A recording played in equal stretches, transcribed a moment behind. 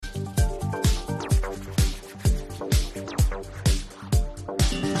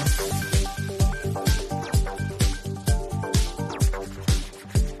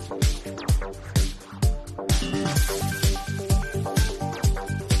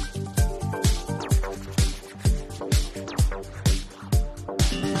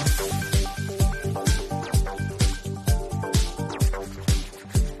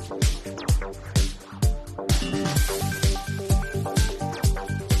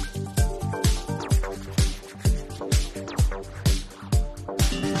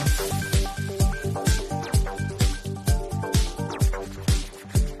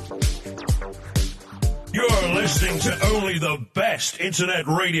to only the best internet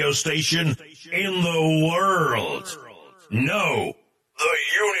radio station in the world. No, the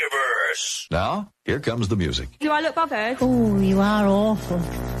universe. Now, here comes the music. Do I look bothered? Oh, you are awful,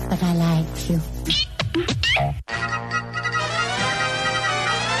 but I like you.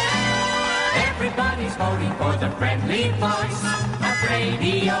 Everybody's voting for the friendly voice of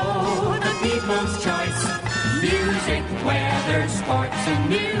radio, the people's choice. Music, weather, sports, and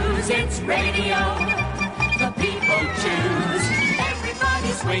news, it's radio. The people choose.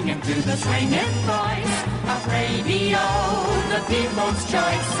 Everybody swinging to the swinging voice of radio, the people's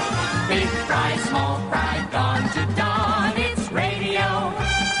choice. Big fry, small fry, dawn to dawn, it's radio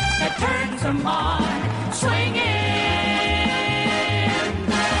that turns them on. Swinging,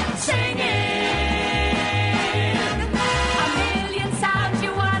 singing, a million sounds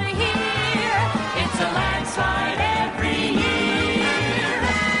you want to hear. It's a landslide every year.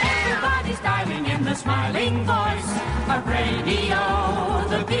 Everybody's dialing in the smiling voice of radio,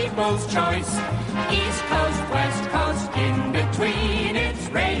 the people's choice. East Coast, West Coast, in between, it's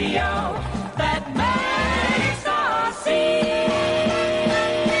radio that makes us sing.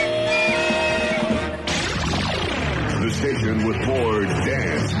 The station with more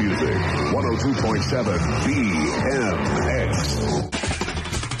dance music, 102.7 BMX.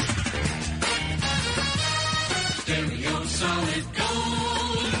 Stereo solid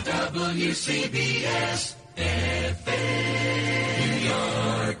gold, WCBS FM, New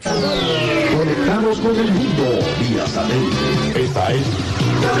York. Conectados con el mundo vía satélite. Esta es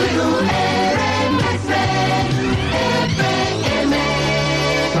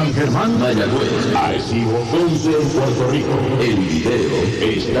San Germán, Mayagüez, Arecibo, Ponce, Puerto Rico. El video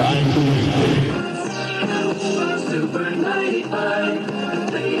está en tu mente. Super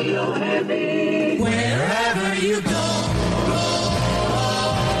 95, Radio Heavy. Wherever you go.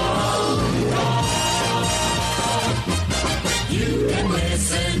 You can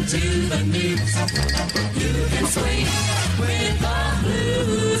listen to the news. You can swing with the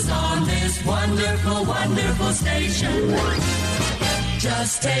blues on this wonderful, wonderful station.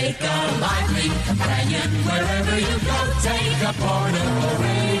 Just take a lively companion wherever you go. Take a portable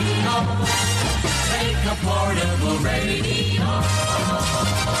radio. Take a portable radio.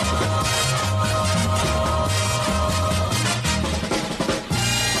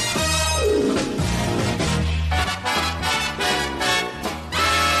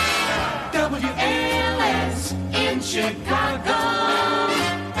 WLS in Chicago.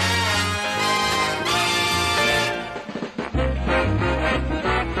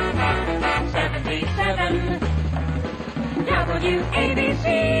 WABC.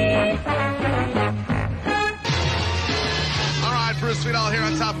 All right, Bruce Sweetall here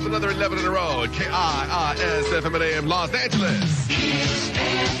on top of another 11 in a row. KIIS FM at AM Los Angeles.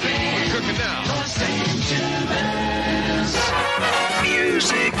 We're cooking now.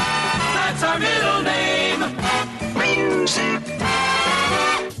 Music. That's our middle name. Music.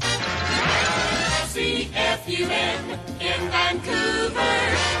 CFUN in Vancouver.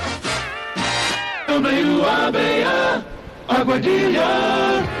 WABA, Aguadilla.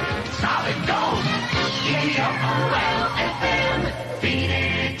 Solid gold. EOL-FM.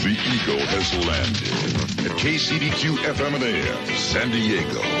 Phoenix. The Eagle has landed at KCBQ FM and AM, San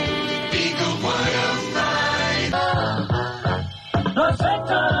Diego. Eagle 105. The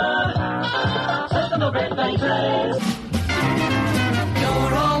sector 93.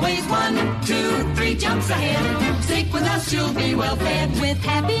 You're always 1, 2, 3 jumps ahead. Stick with us, you'll be well fed with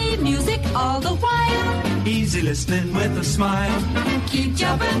happy music all the while. Easy listening with a smile. Keep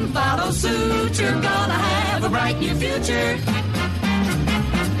jumping, follow suit. You're gonna have a bright new future.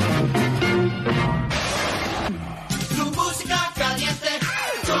 Tu música caliente.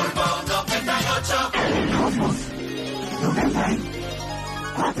 Turbo 98. Cosmos 94.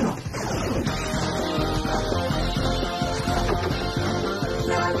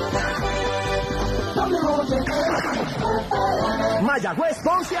 Mayagüez,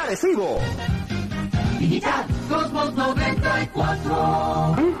 Ponce, Arecibo. Digital Cosmos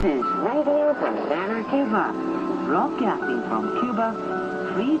 94. This is radio from Havana, Cuba. Broadcasting from Cuba,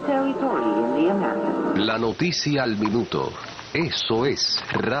 free territory in the Americas. La noticia al minuto. Eso es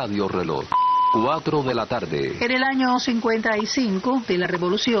Radio Reloj. 4 de la tarde. En el año 55 de la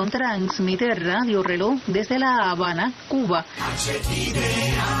Revolución transmite Radio Reloj desde La Habana, Cuba.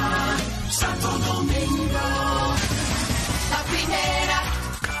 HIDA, Santo Domingo. La primera.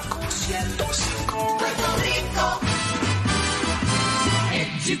 105. Puerto Rico.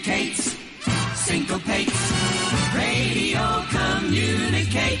 Educates, syncopates. Radio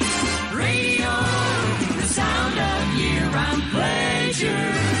communicates. Radio, the sound of year-round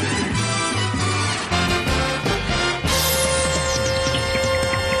pleasure.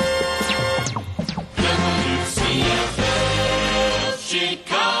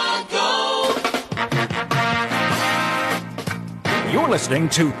 listening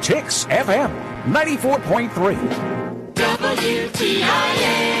to Tix FM 94.3. WTIH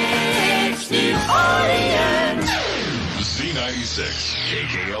New Orleans. Z96,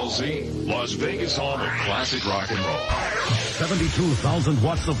 KKLZ, Las Vegas, home of classic rock and roll. 72,000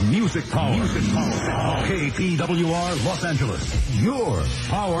 watts of music power. KPWR Los Angeles, your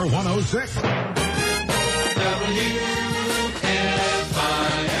Power 106. WFIL,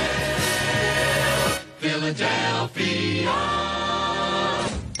 Philadelphia.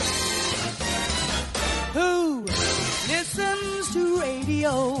 Who listens to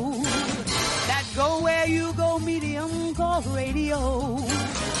radio? That go where you go medium called radio.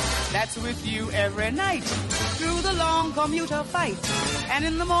 That's with you every night through the long commuter fight, and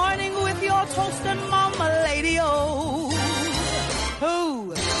in the morning with your toast and mama lady-o.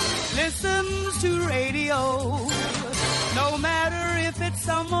 Who listens to radio? No matter if it's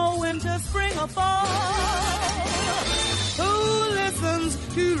summer, winter, spring, or fall. Who listens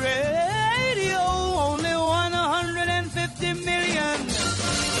to radio? Only 150 million.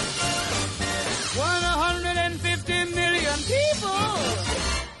 150 million people.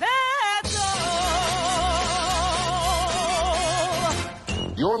 That's all.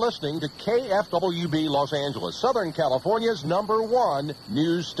 You're listening to KFWB Los Angeles, Southern California's #1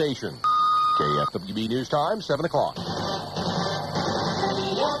 news station. KFWB News Time, 7 o'clock.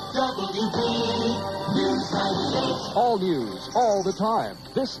 All news, all the time.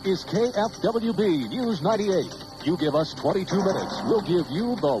 This is KFWB News 98. You give us 22 minutes, we'll give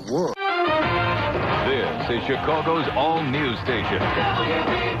you the world. This is Chicago's all-news station.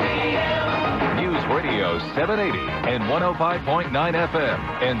 News Radio 780 and 105.9 FM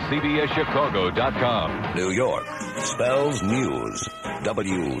and CBSChicago.com. New York spells news.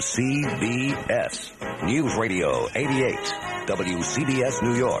 WCBS. News Radio 88. WCBS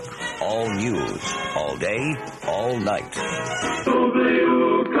New York. All news. All day, all night.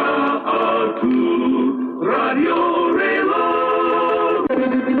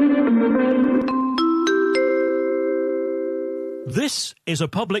 This is a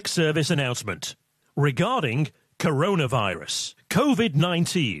public service announcement regarding coronavirus.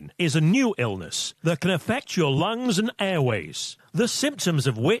 COVID-19 is a new illness that can affect your lungs and airways, the symptoms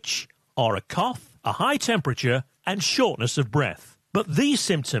of which are a cough, a high temperature, and shortness of breath. But these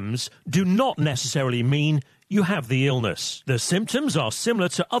symptoms do not necessarily mean you have the illness. The symptoms are similar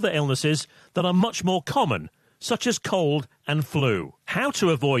to other illnesses that are much more common, such as cold and flu. How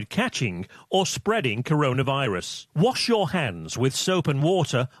to avoid catching or spreading coronavirus. Wash your hands with soap and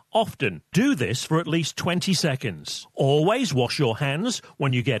water often. Do this for at least 20 seconds. Always wash your hands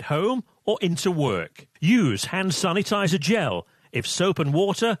when you get home or into work. Use hand sanitizer gel if soap and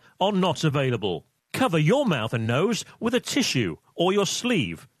water are not available. Cover your mouth and nose with a tissue or your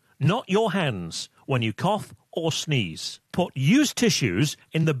sleeve, not your hands, when you cough or sneeze. Put used tissues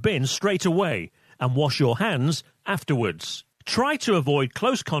in the bin straight away and wash your hands afterwards. Try to avoid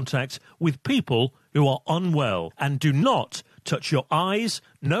close contact with people who are unwell, and do not touch your eyes,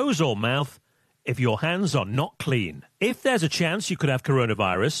 nose or mouth if your hands are not clean. If there's a chance you could have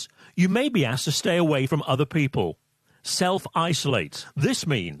coronavirus, you may be asked to stay away from other people. Self-isolate. This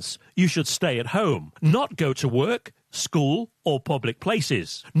means you should stay at home, not go to work, school or public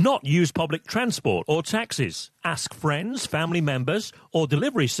places, not use public transport or taxis. Ask friends, family members or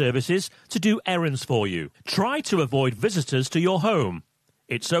delivery services to do errands for you. Try to avoid visitors to your home.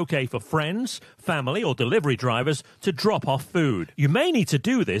 It's okay for friends, family or delivery drivers to drop off food. You may need to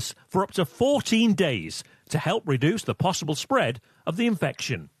do this for up to 14 days to help reduce the possible spread of the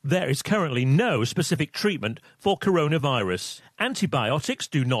infection. There is currently no specific treatment for coronavirus. Antibiotics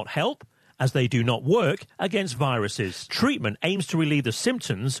do not help, as they do not work against viruses. Treatment aims to relieve the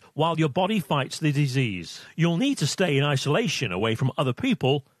symptoms while your body fights the disease. You'll need to stay in isolation away from other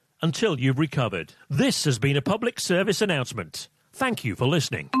people until you've recovered. This has been a public service announcement. Thank you for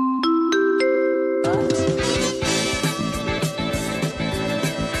listening.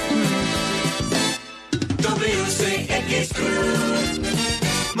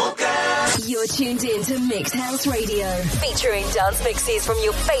 You're tuned in to Mixed House Radio, featuring dance mixes from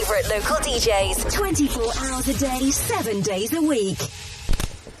your favorite local DJs, 24 hours a day, 7 days a week.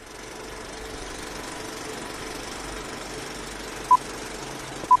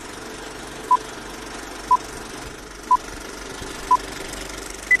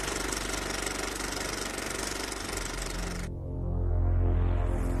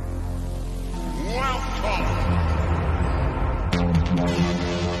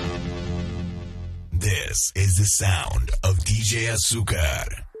 This is the sound of DJ Azúcar.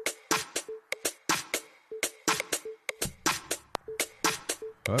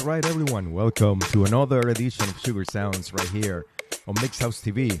 All right, everyone, welcome to another edition of Sugar Sounds right here on Mix House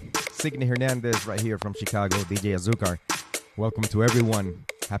TV. Signy Hernandez right here from Chicago, DJ Azucar. Welcome to everyone.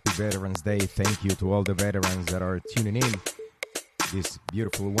 Happy Veterans Day. Thank you to all the veterans that are tuning in this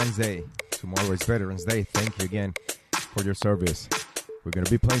beautiful Wednesday. Tomorrow is Veterans Day. Thank you again for your service. We're going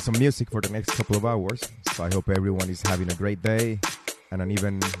to be playing some music for the next couple of hours. So I hope everyone is having a great day and an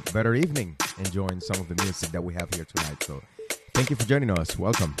even better evening enjoying some of the music that we have here tonight. So thank you for joining us.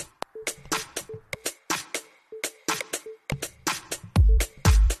 Welcome.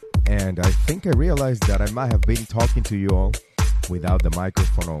 And I think I realized that I might have been talking to you all without the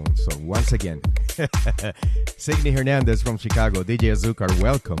microphone on. So once again, Signy Hernandez from Chicago, DJ Azucar,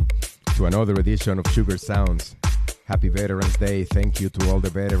 welcome to another edition of Sugar Sounds. Happy Veterans Day. Thank you to all the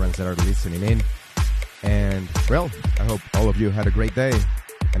veterans that are listening in. And, well, I hope all of you had a great day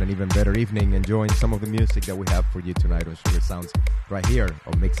and an even better evening enjoying some of the music that we have for you tonight on Sugar Sounds right here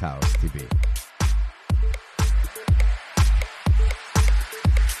on Mix House TV.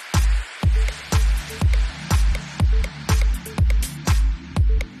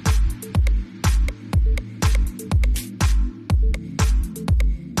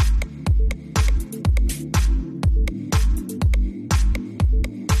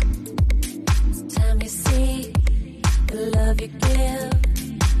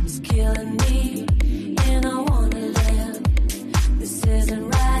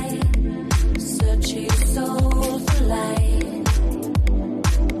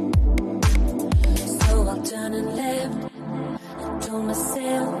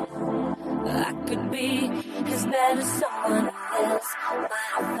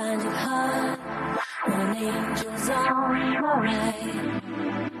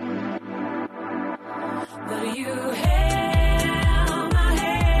 But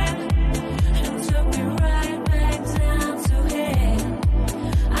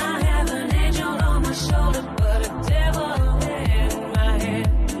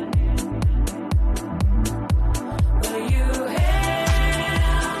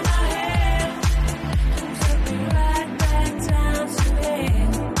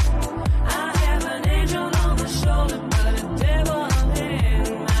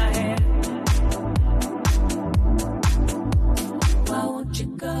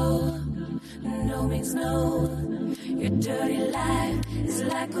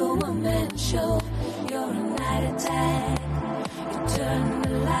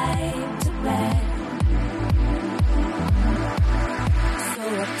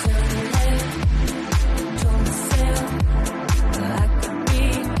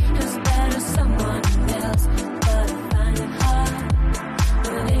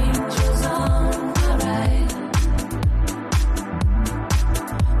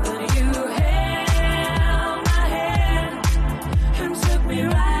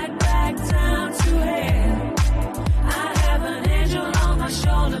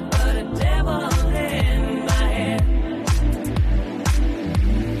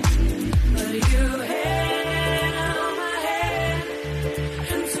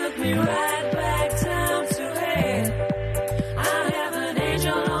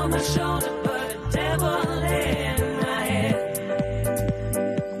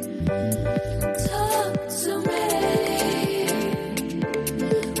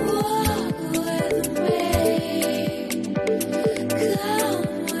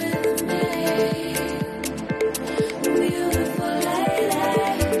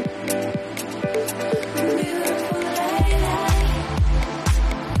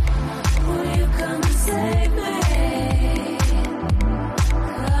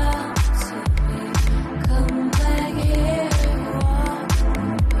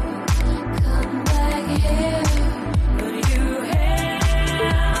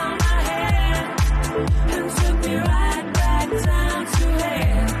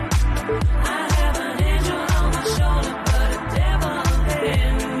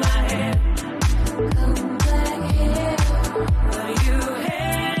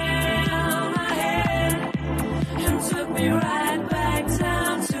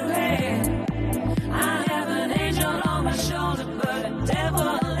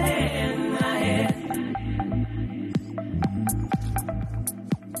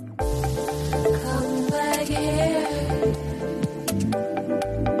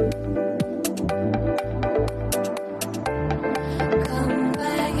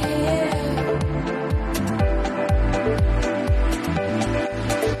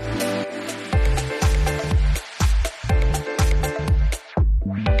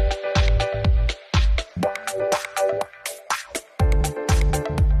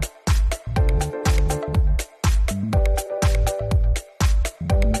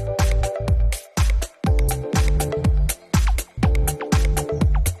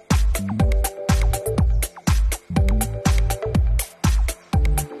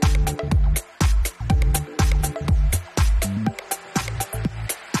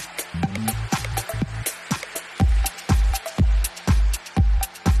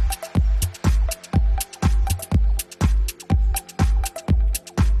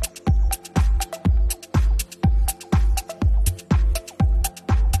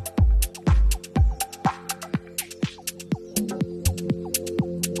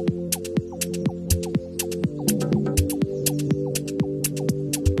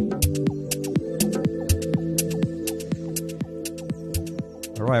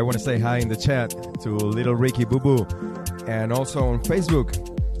Oh, I want to say hi in the chat to Little Ricky Boo Boo. And also on Facebook,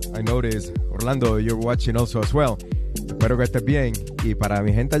 I noticed, Orlando, you're watching also as well. Espero que estés bien. Y para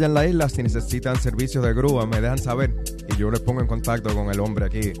mi gente allá en la isla, si necesitan servicios de grúa, me dejan saber. Y yo les pongo en contacto con el hombre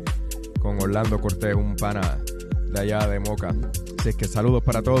aquí, con Orlando Cortés, un pana de allá de Moca. Así es que saludos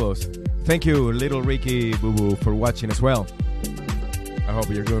para todos. Thank you, Little Ricky Boo Boo, for watching as well. I hope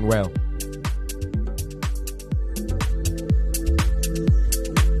you're doing well.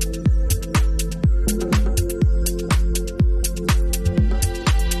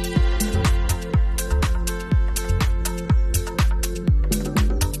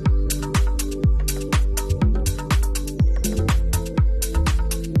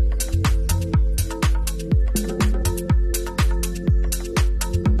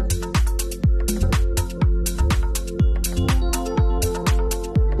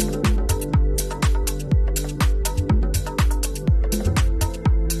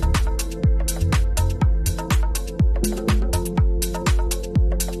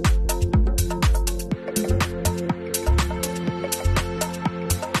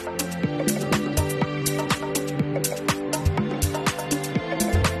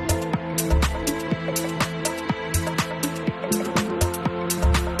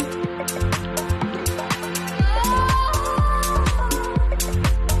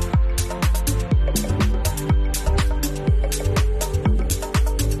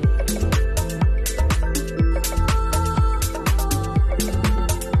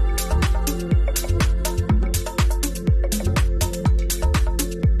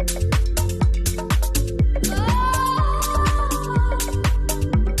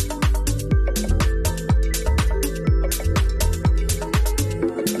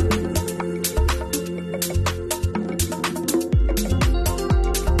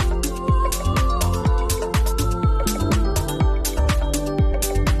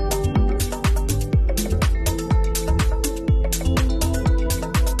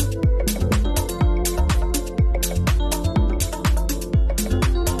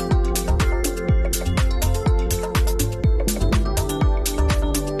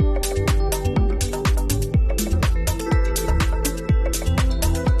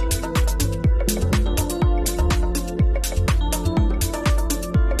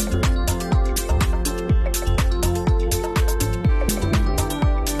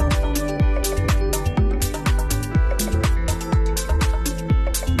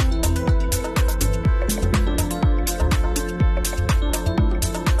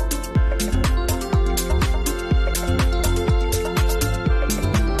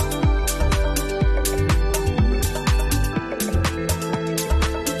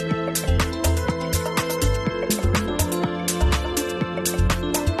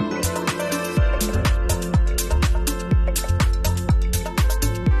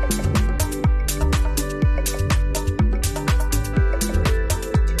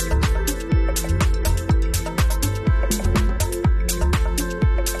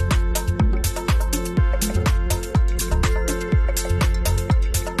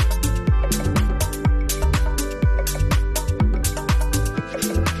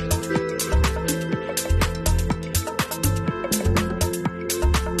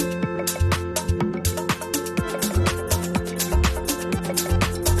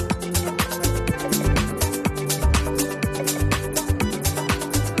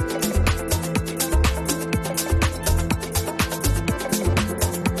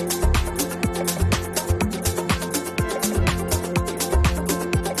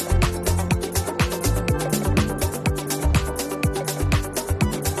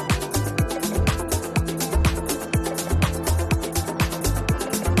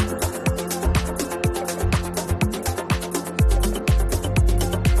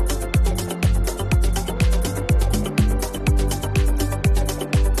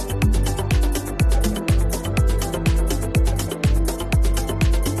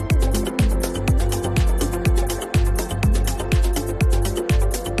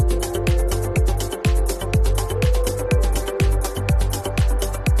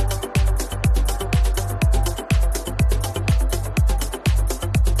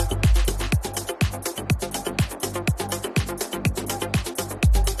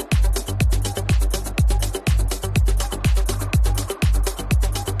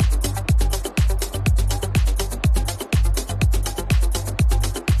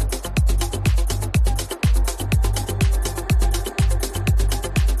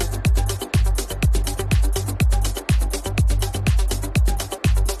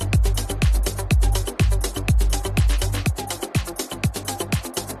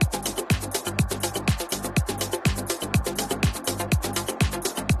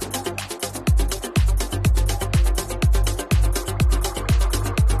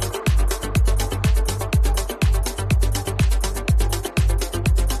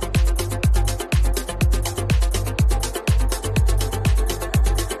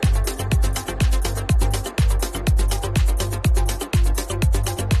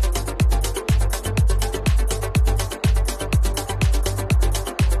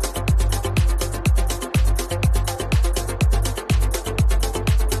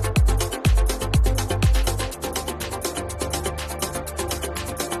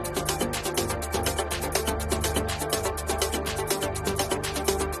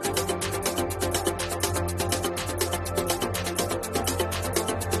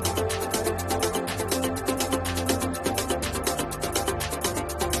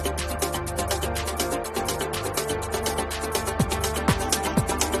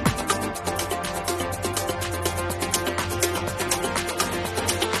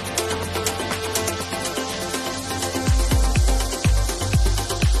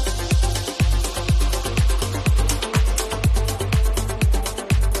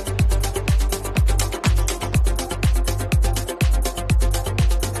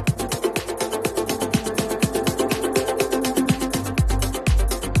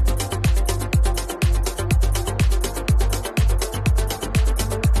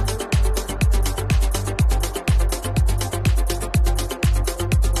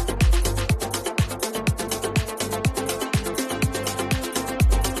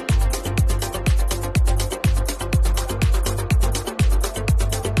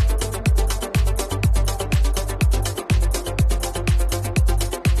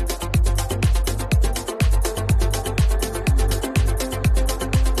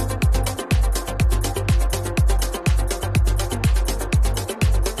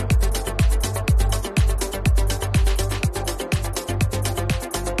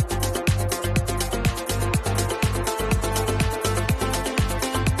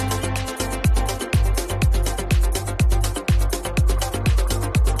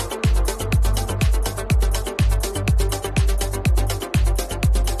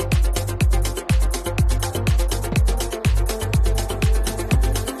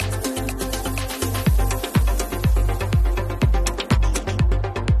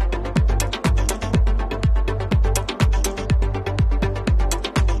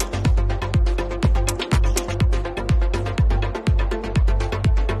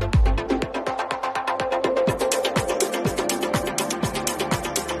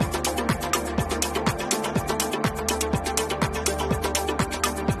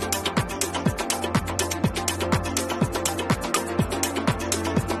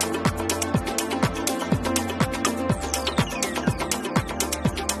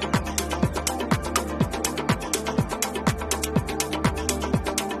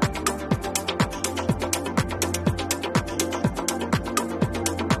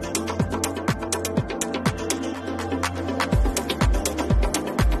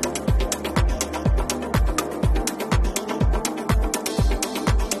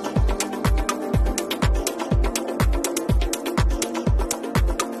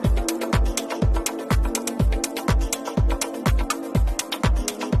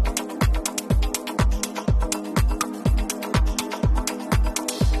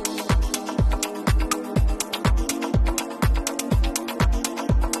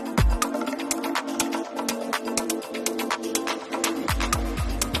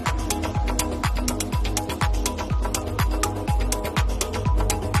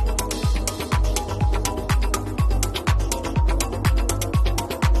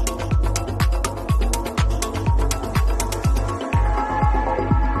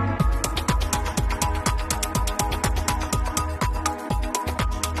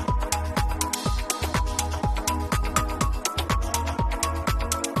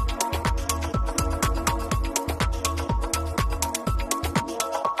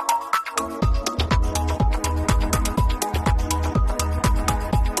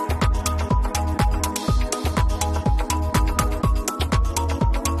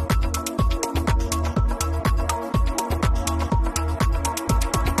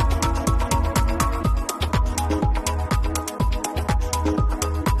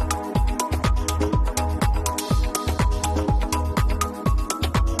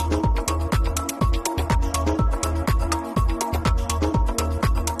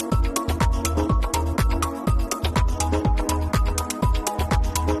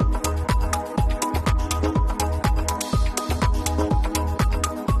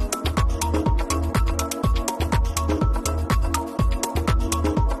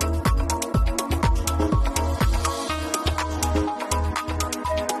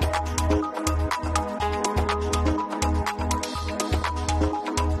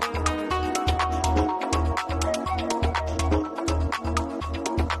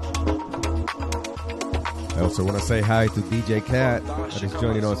 I also want to say hi to DJ Cat that is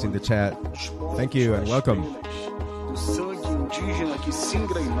joining us in the chat. Thank you and welcome. Do sangue indígena que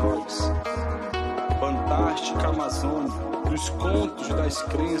singra em nós. Fantástica Amazônia, dos contos, das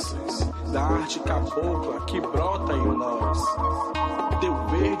crenças, da arte cabocla que brota em nós. Teu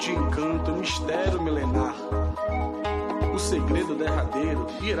verde encanto, mistério milenar. O segredo derradeiro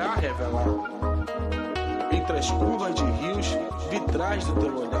irá revelar. Entre as curvas de rios, vitrais do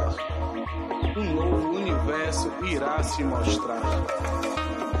teu olhar. Um novo universo irá se mostrar.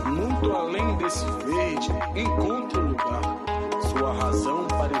 Muito além desse verde, encontre o lugar. Sua razão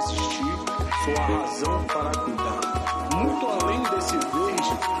para existir, sua razão para cuidar. Muito além desse verde,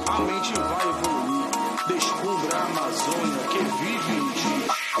 a mente vai evoluir. Descubra a Amazônia que vive em ti.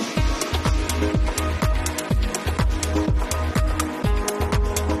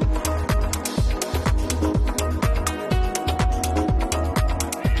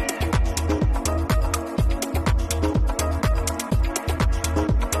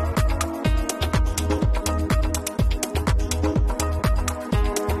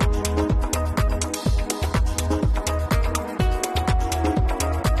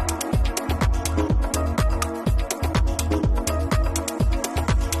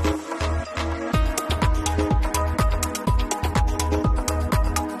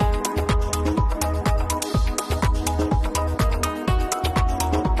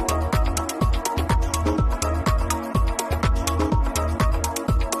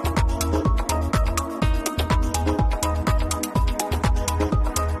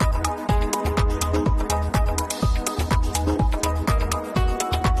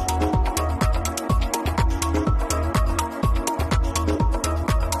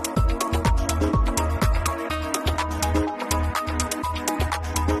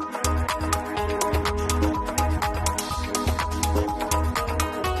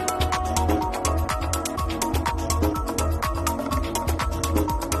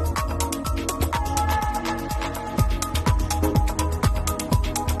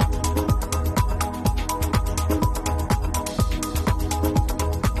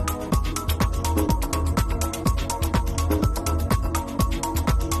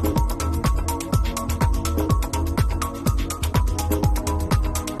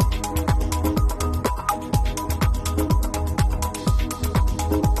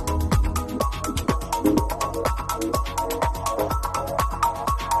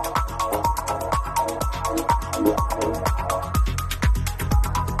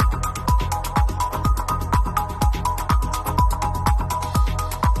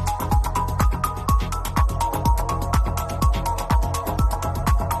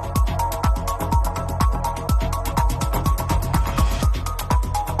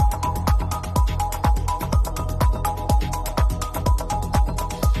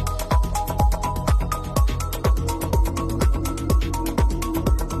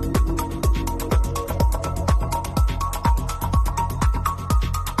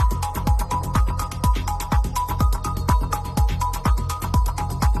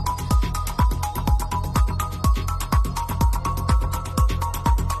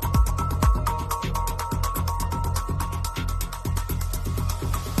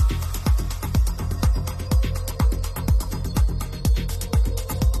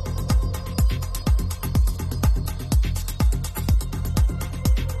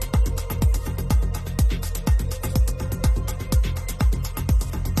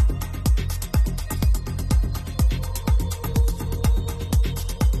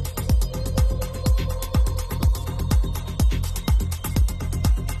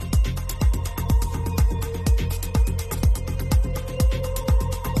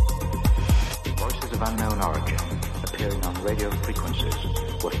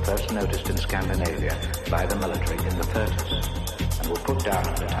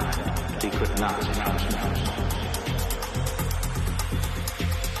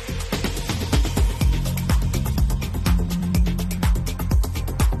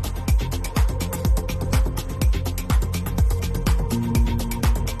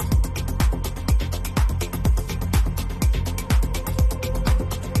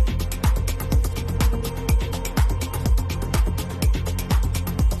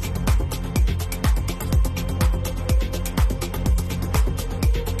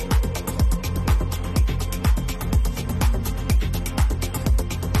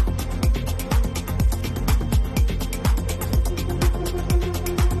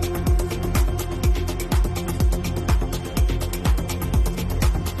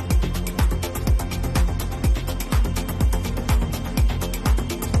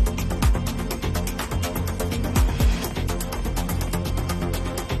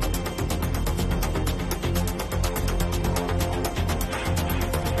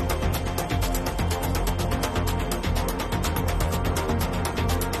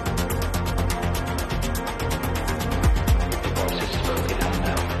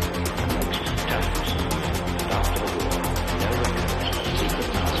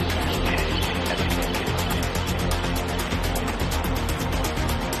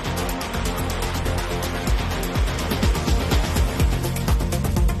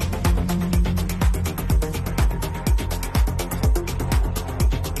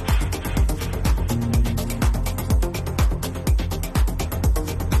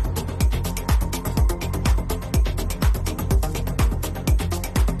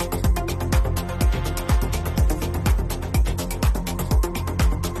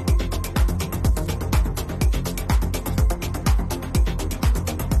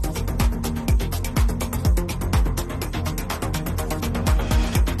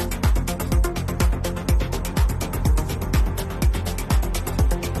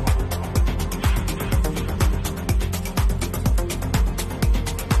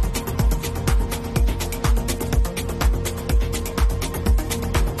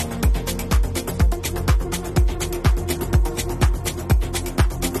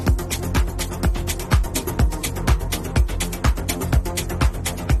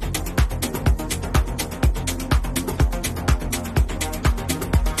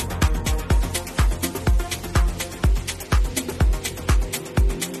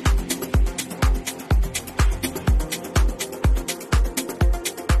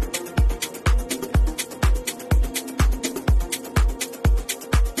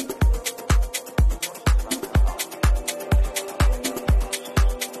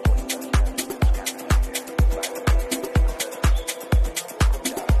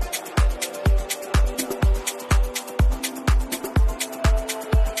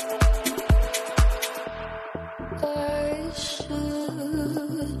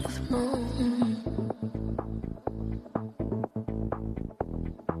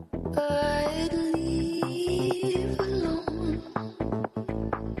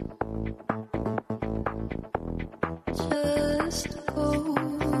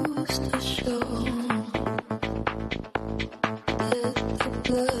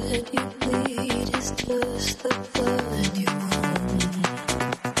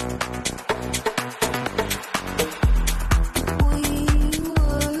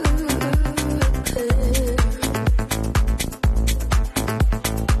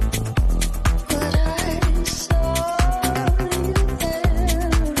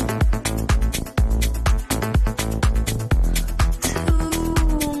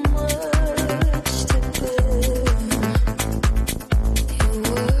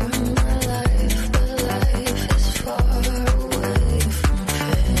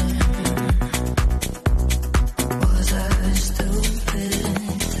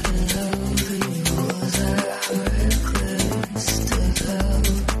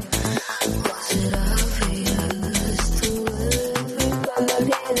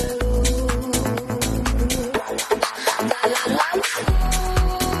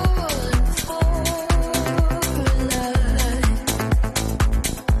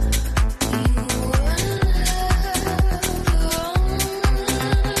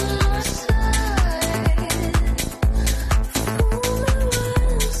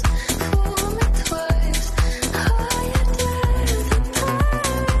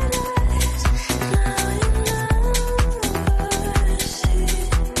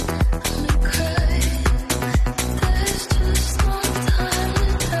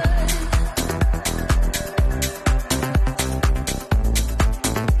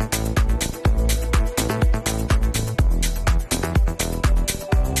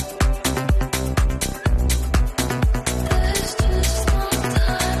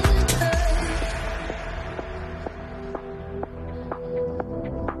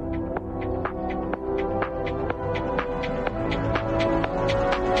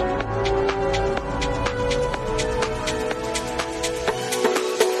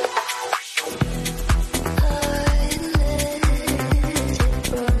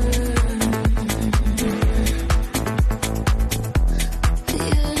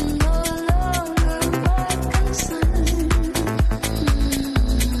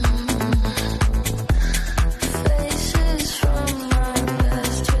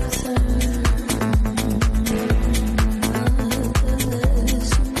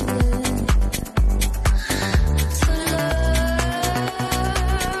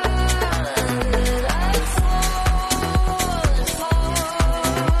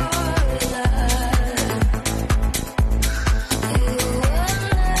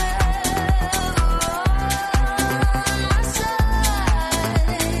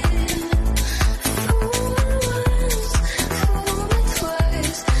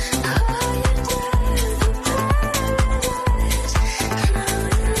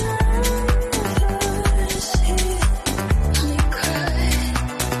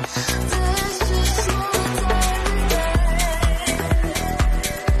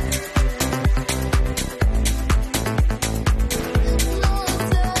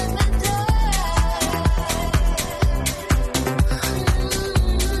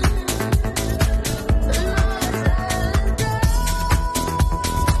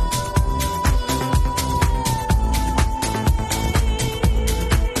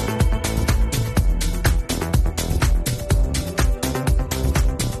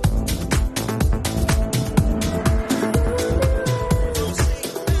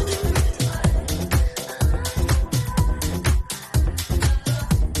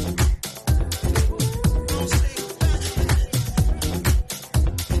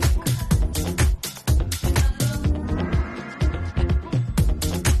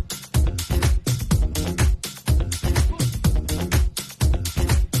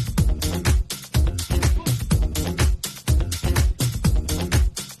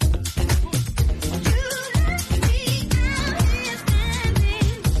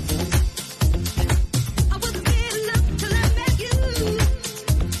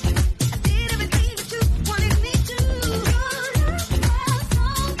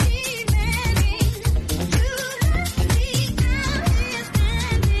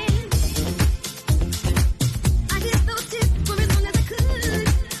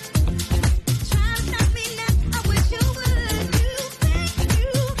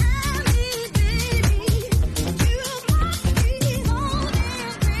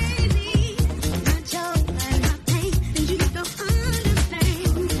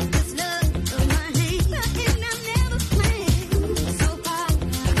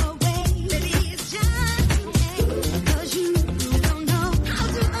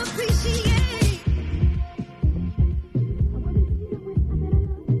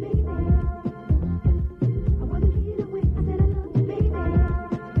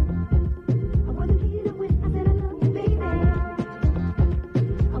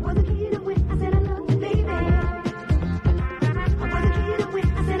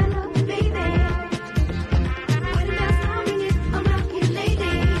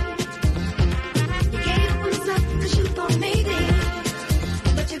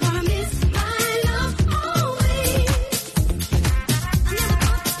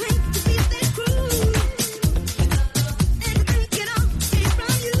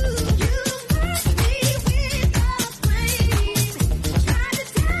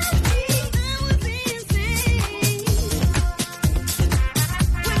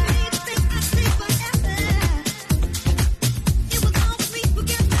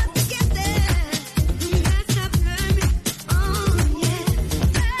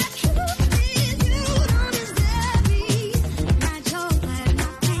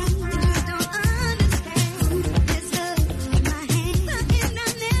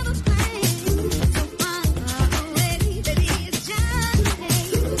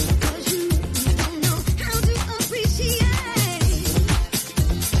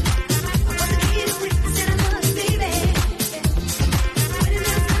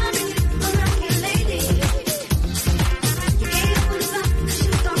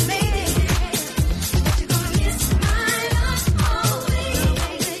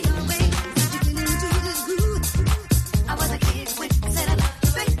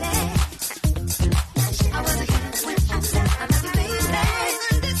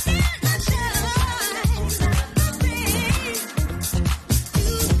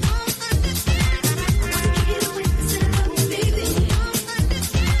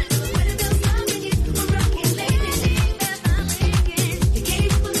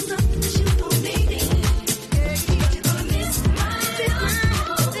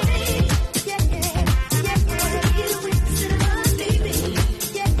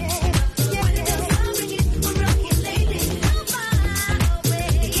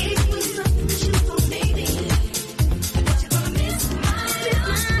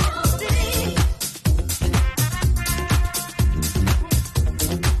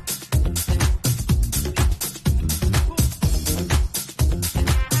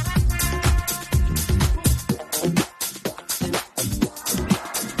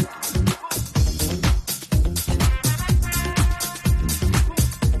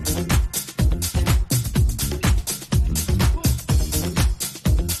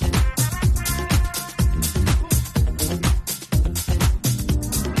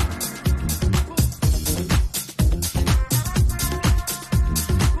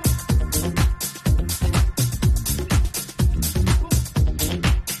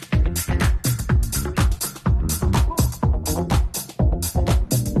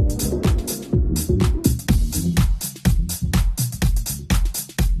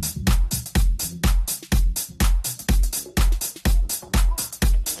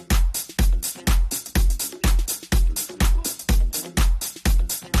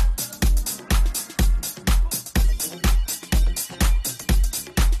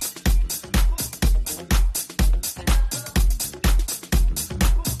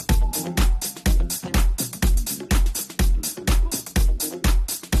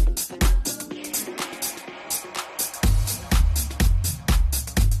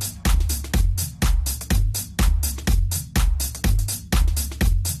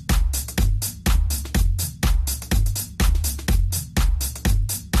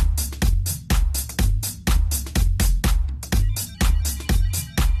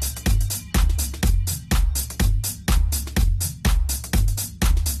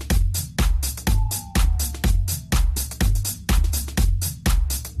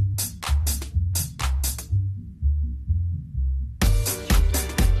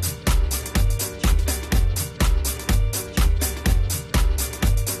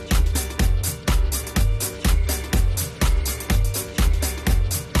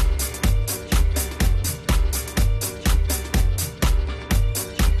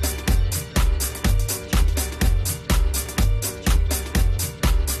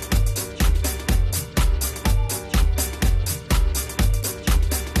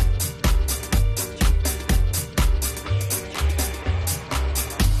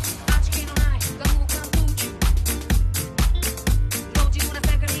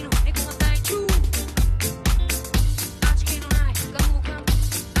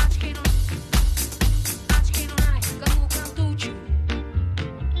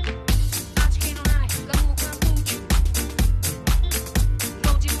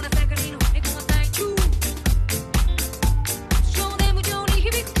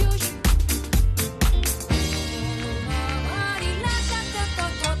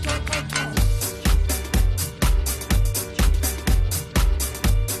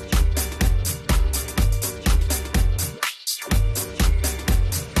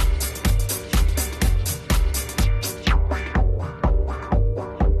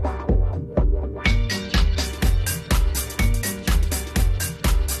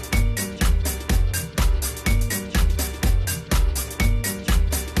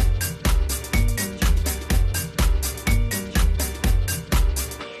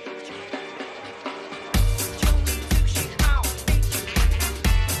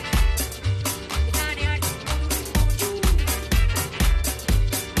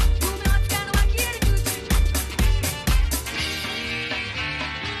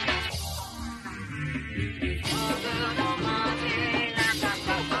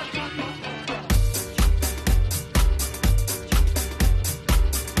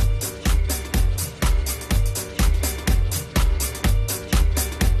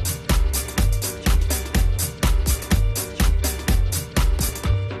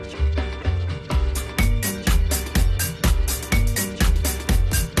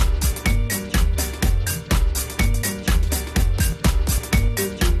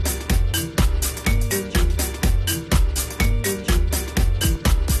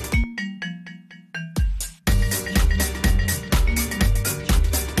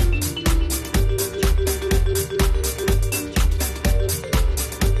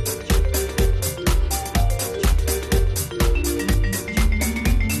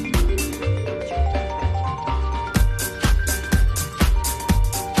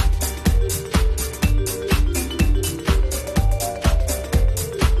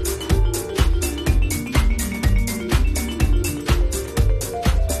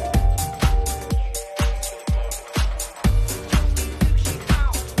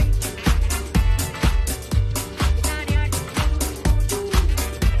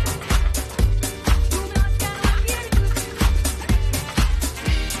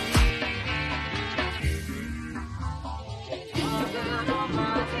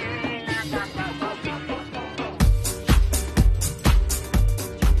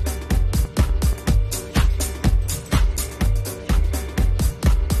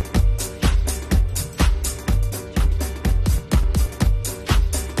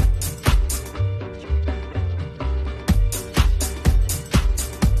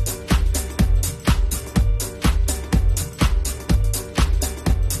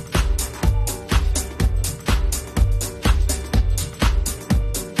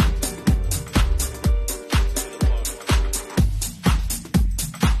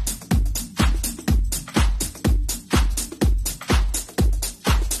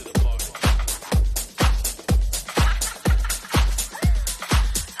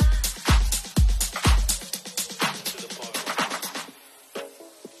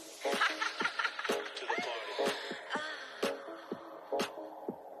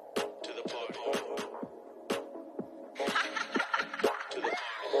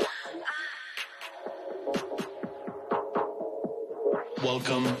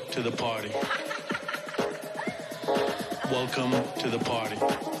 Welcome to the party. Welcome to the party.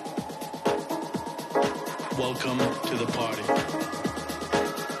 Welcome to the party.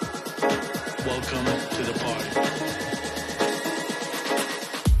 Welcome to the party.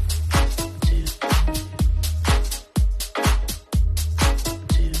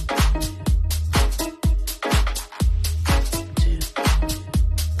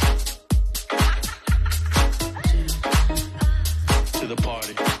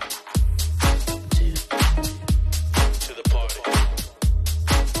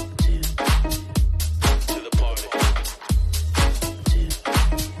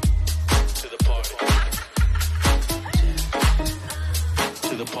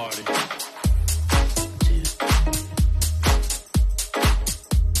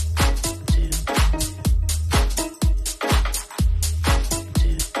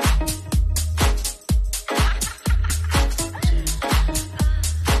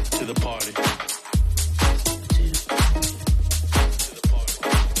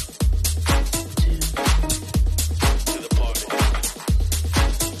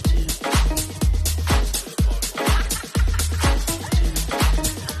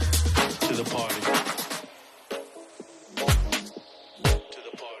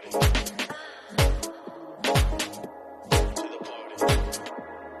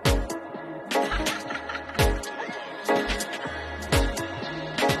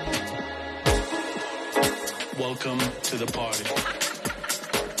 Welcome to the party.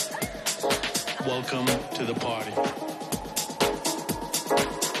 Welcome to the party.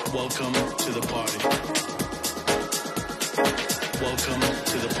 Welcome to the party. Welcome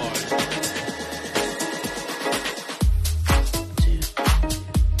to the party.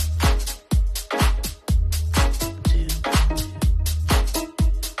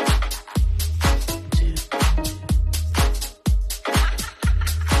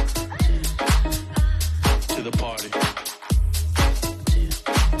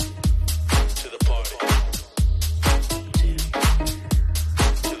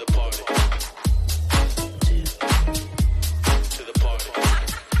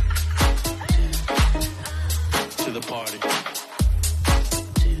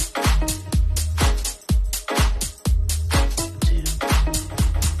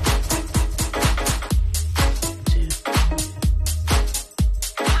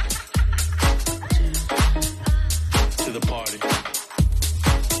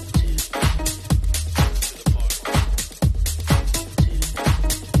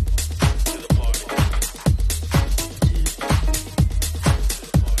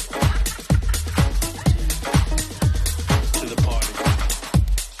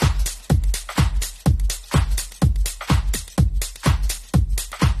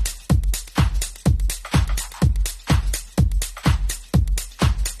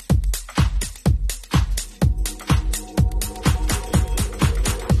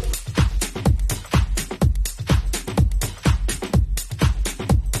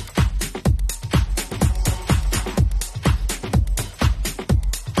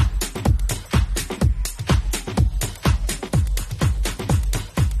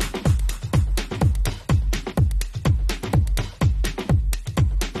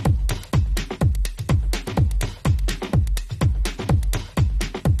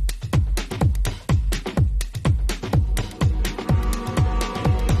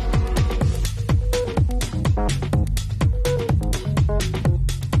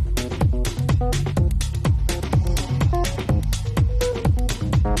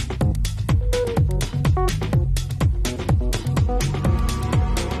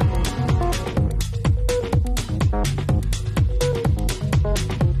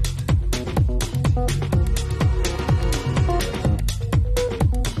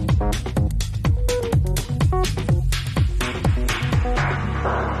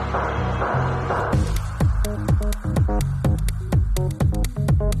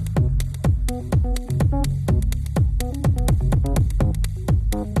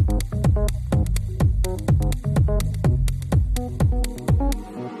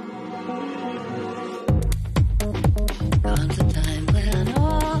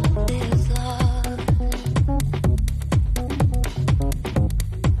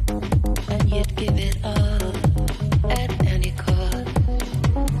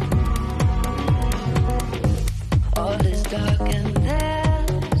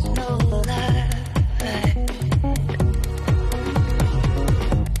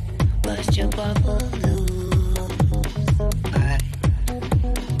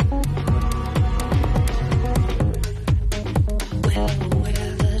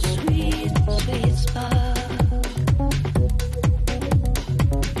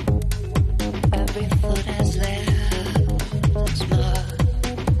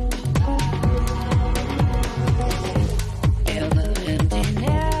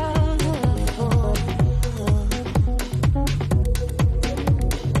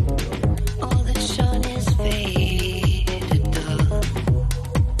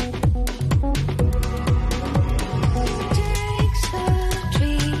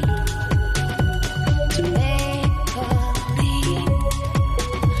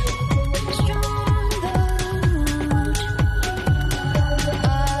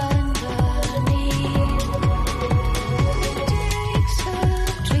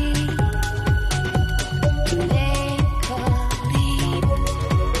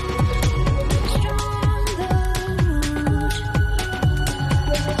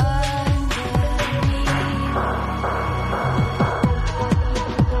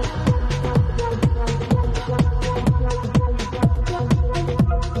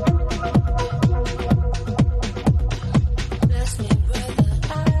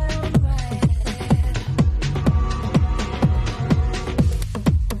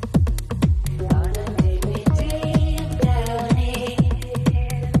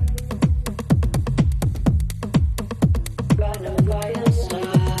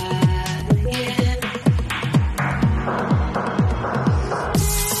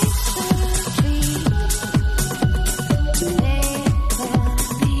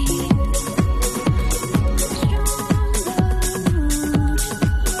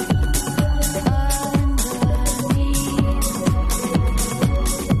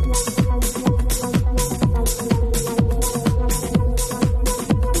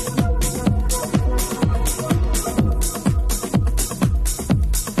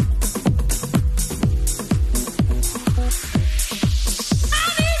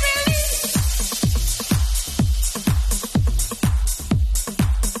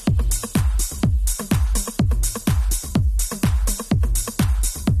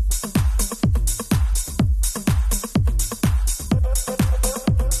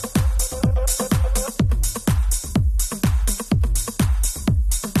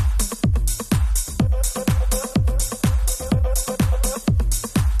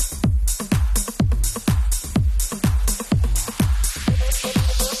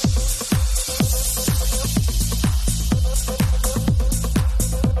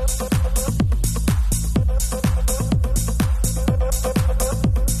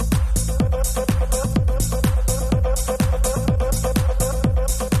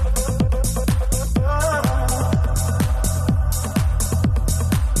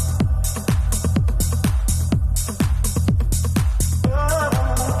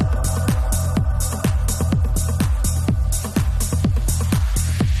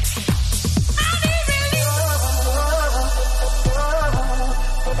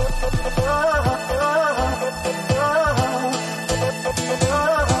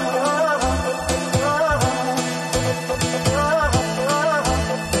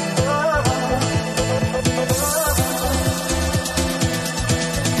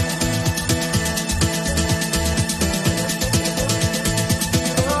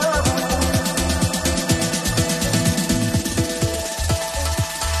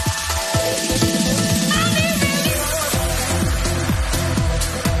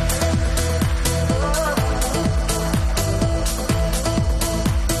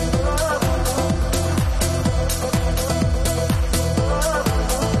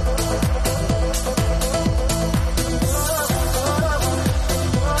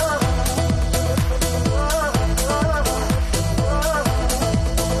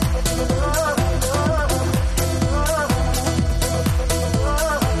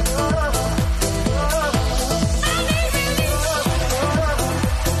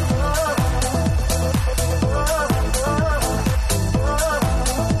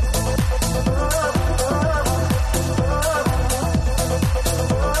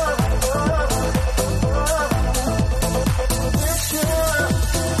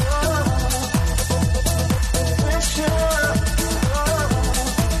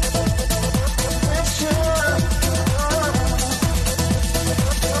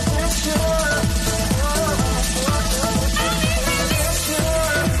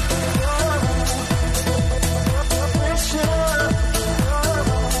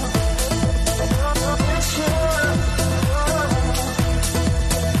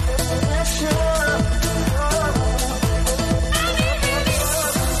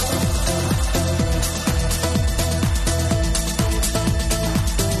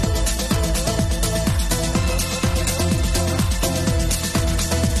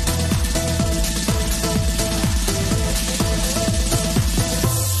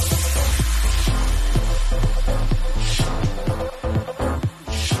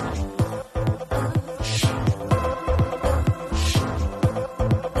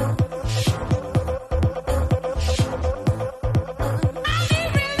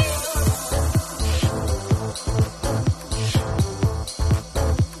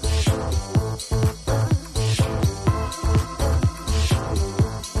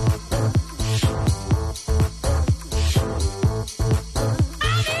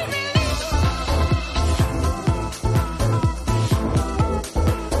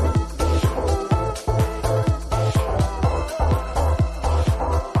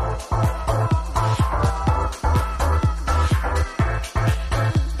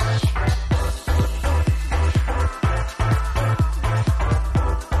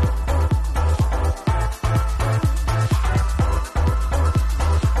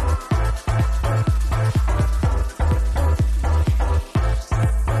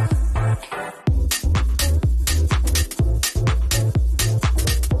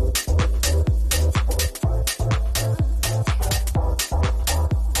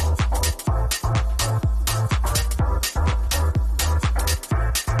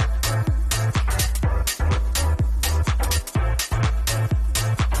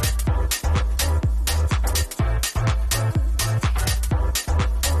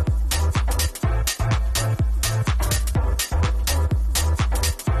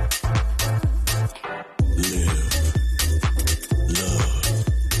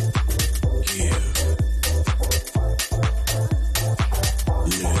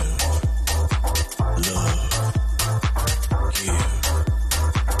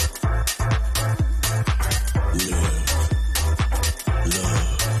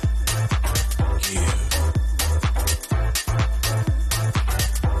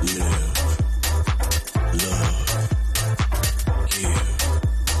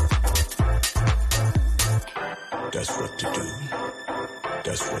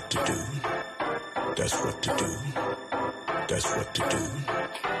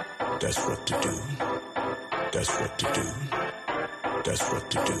 That's what to do. That's what to do. That's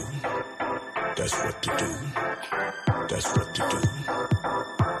what to do. That's what to do. That's what to do.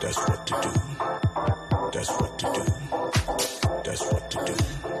 That's what to do. That's what to do. That's what to do.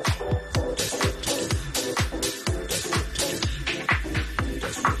 That's what to do. That's what to do.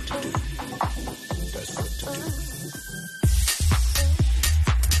 That's what to do. That's what to do.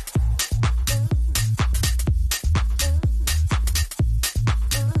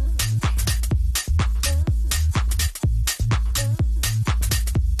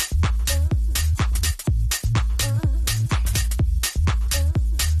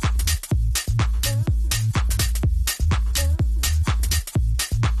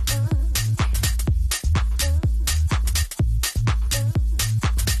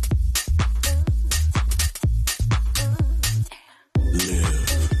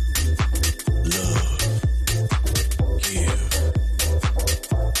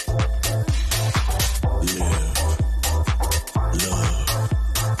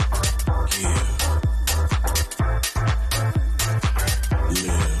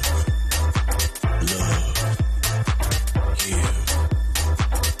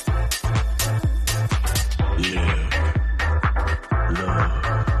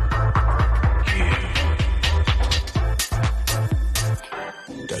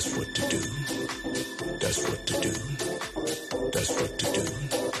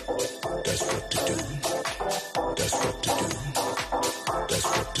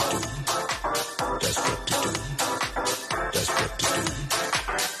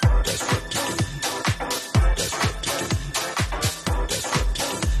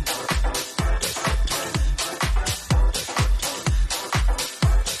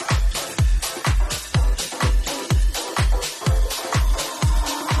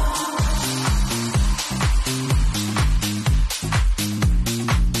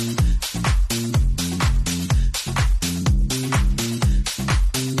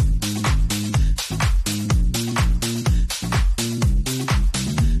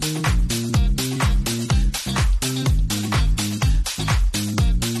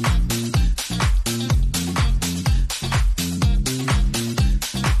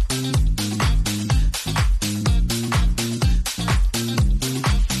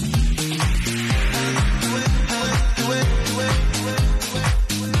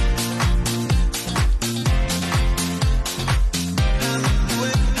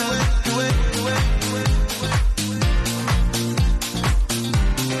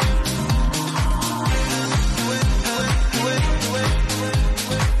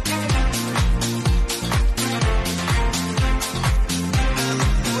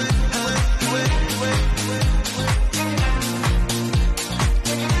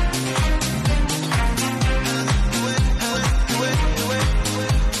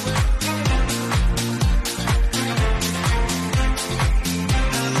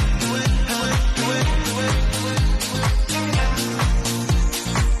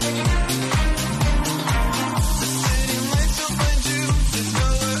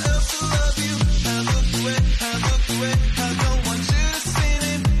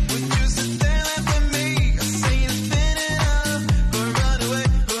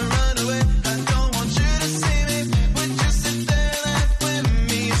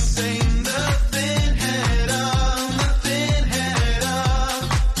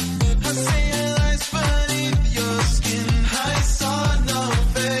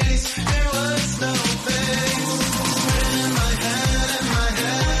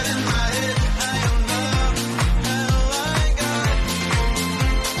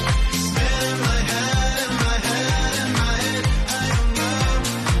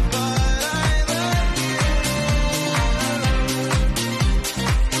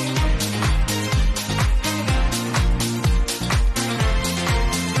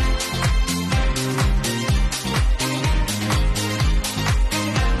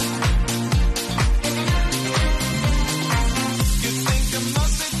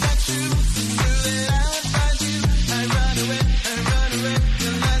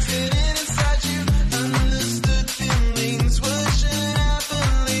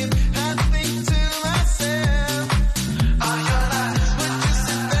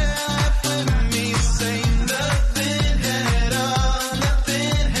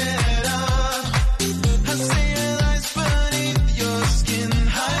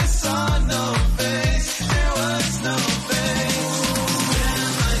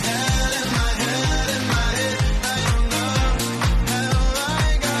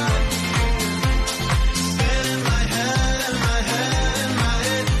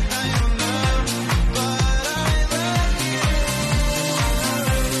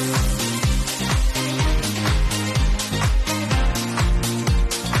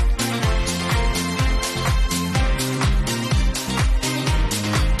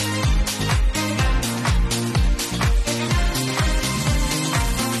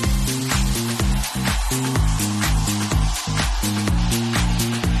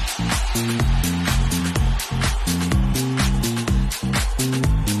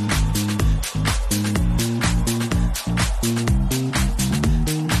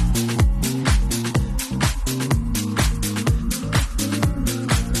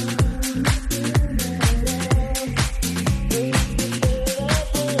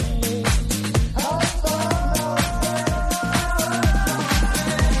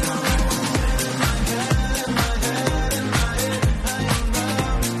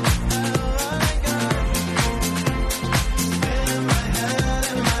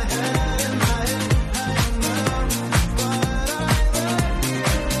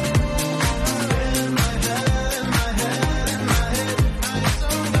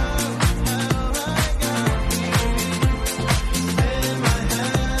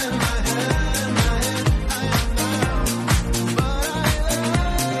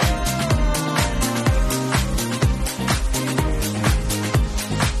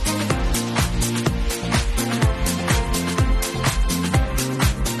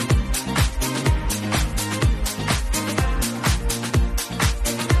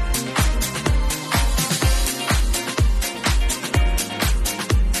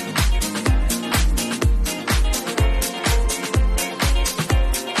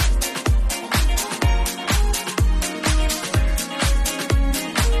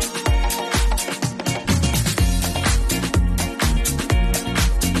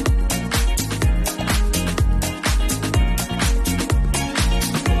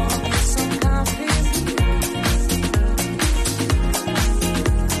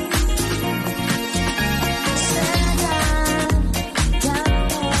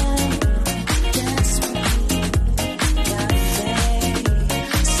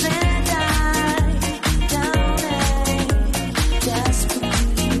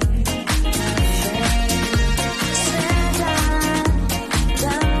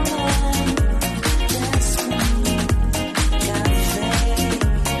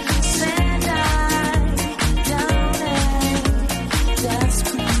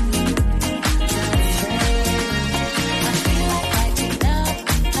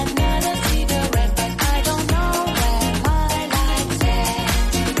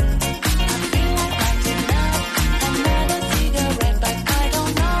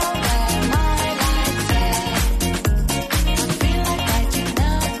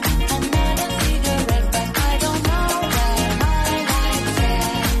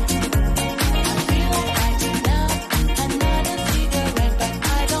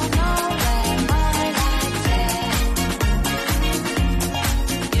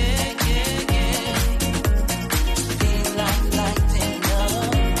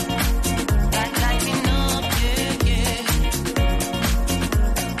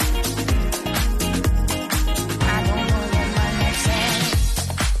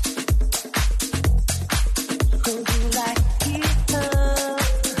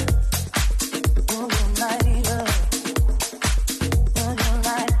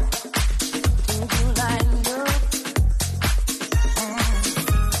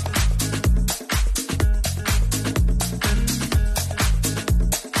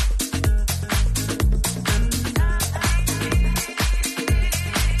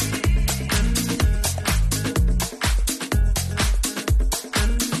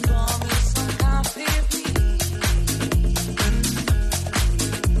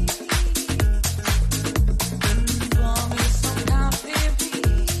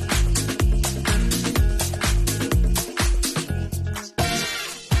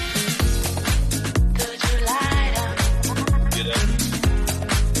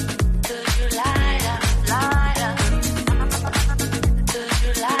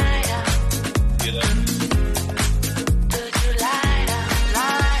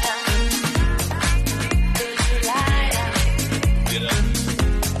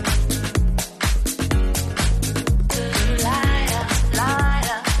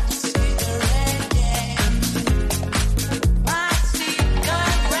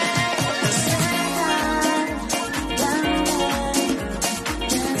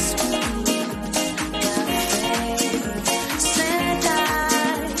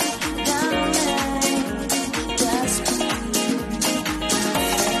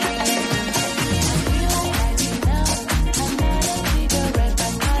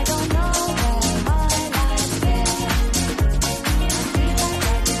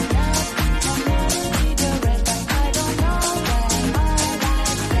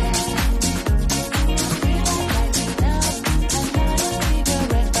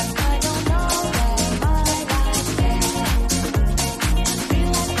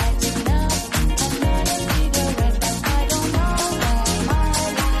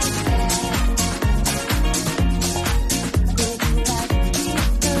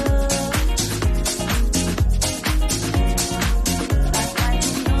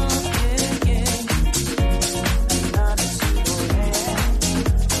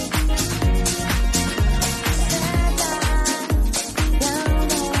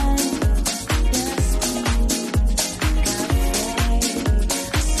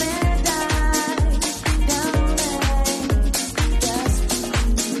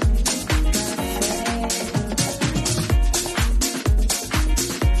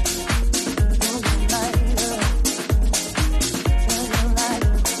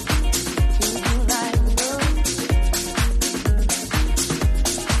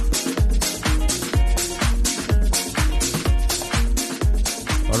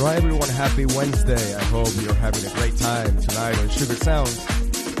 happy Wednesday. I hope you're having a great time tonight on Sugar Sounds.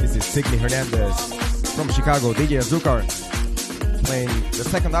 This is Sidney Hernandez from Chicago, DJ Azúcar, playing the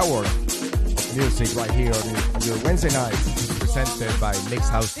second hour of music right here on your Wednesday night, presented by Mix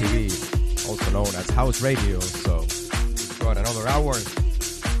House TV, also known as House Radio. So we've got another hour.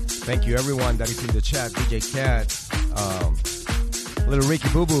 Thank you everyone that is in the chat, DJ Cat, Little Ricky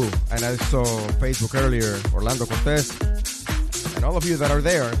Boo Boo, and I saw on Facebook earlier, Orlando Cortez, and all of you that are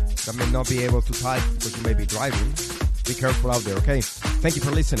there that may not be able to type because you may be driving. Be careful out there, okay? Thank you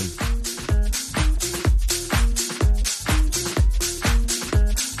for listening.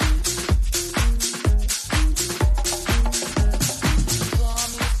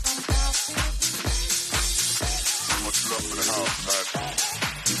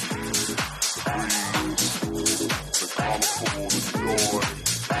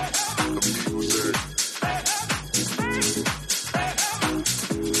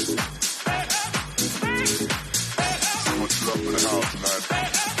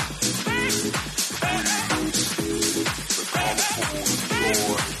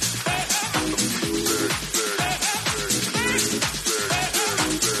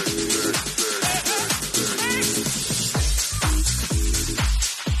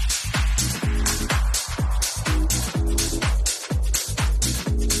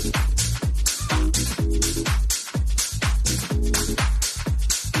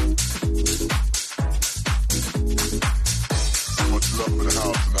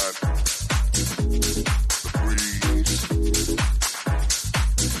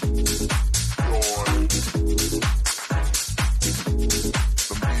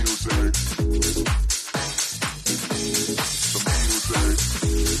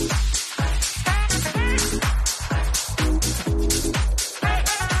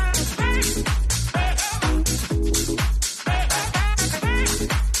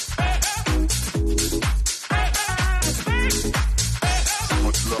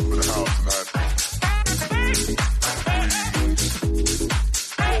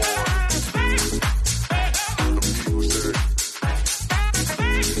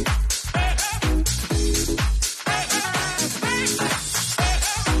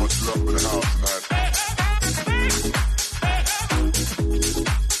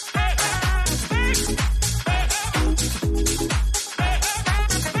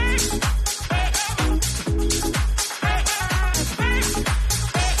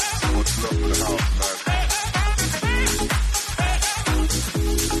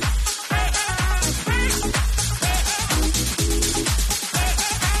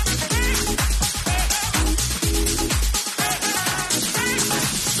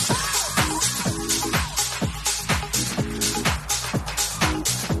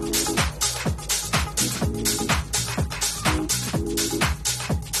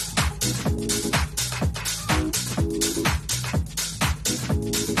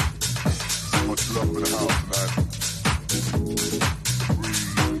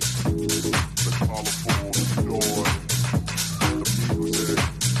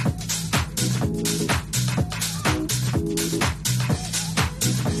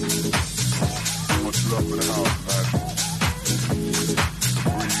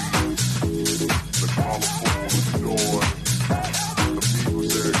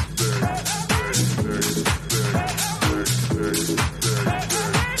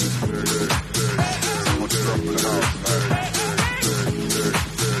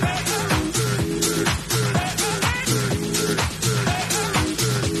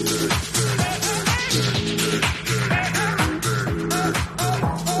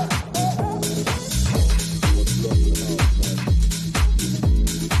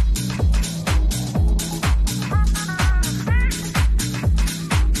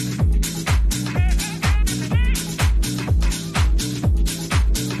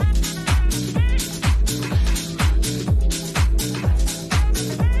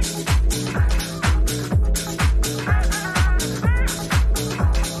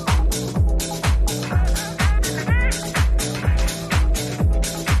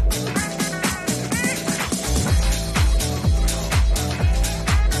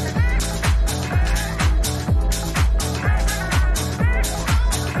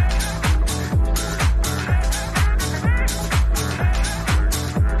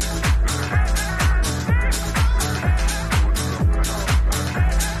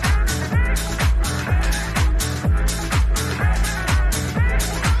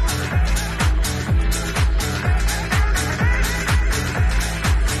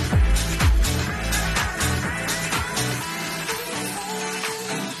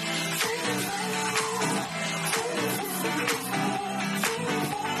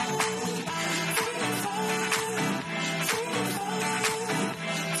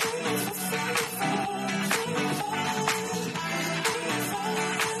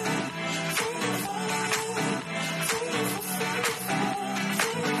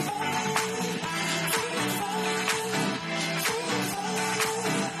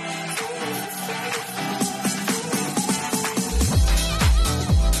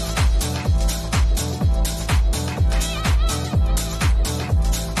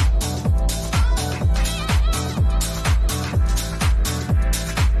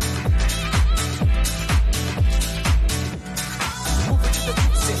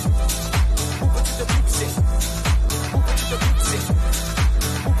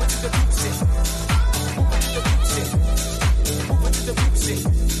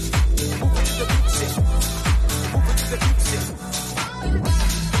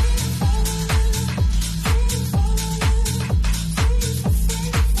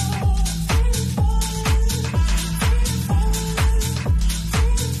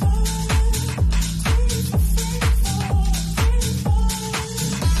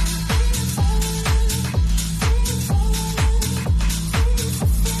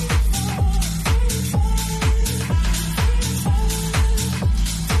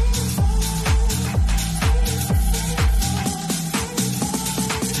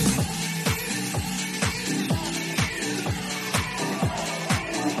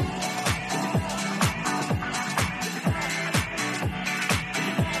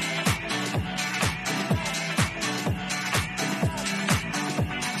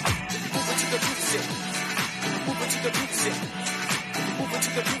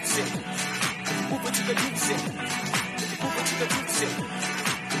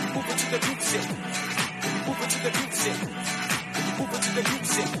 the group shit. Move it to the group shit. Move it to the group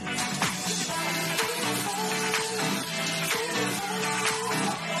shit.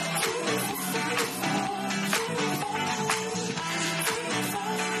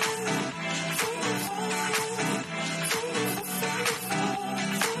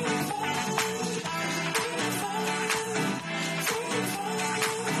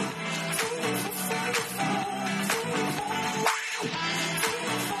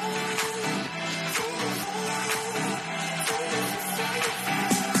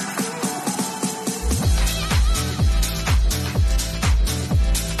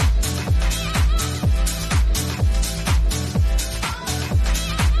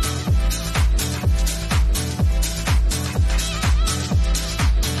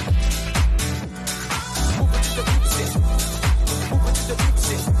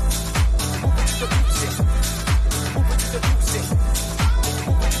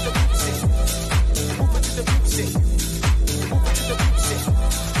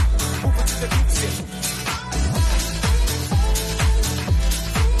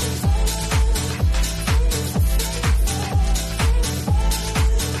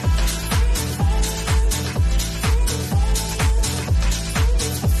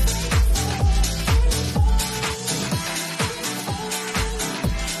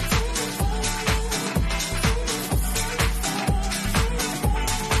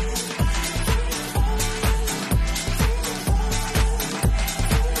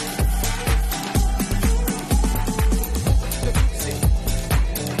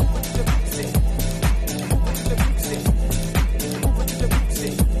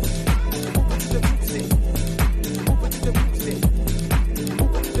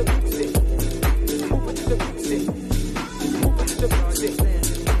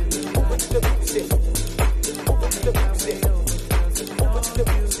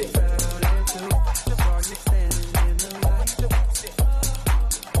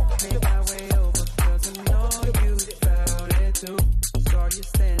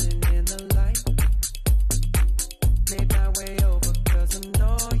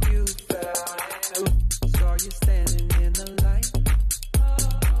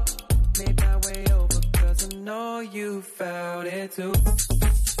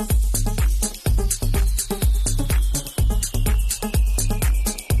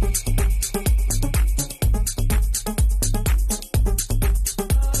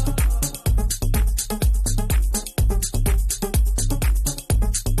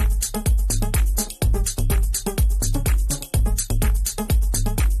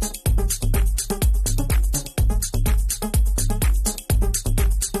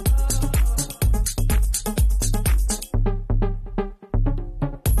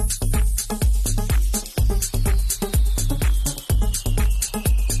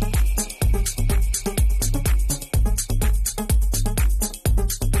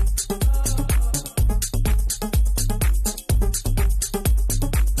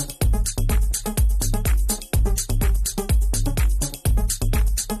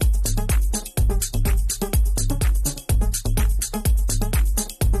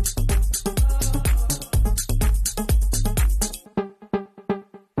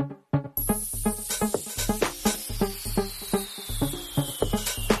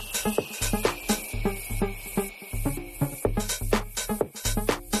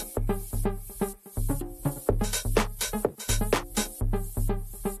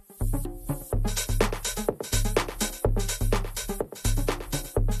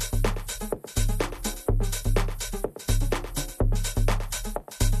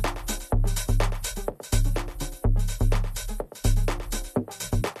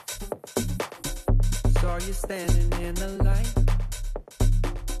 you standing in the light.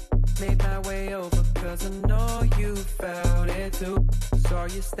 Made my way over cause I know you felt it too. Saw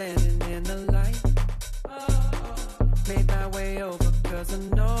you standing in the light. Made my way over cause I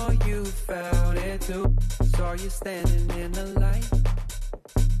know you felt it too. Saw you standing in the light.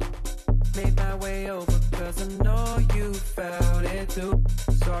 Made my way over cause I know you felt it too.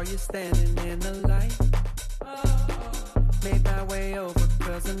 Saw you standing in the light. Made my way over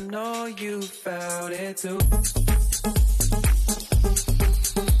cause I know you felt it too.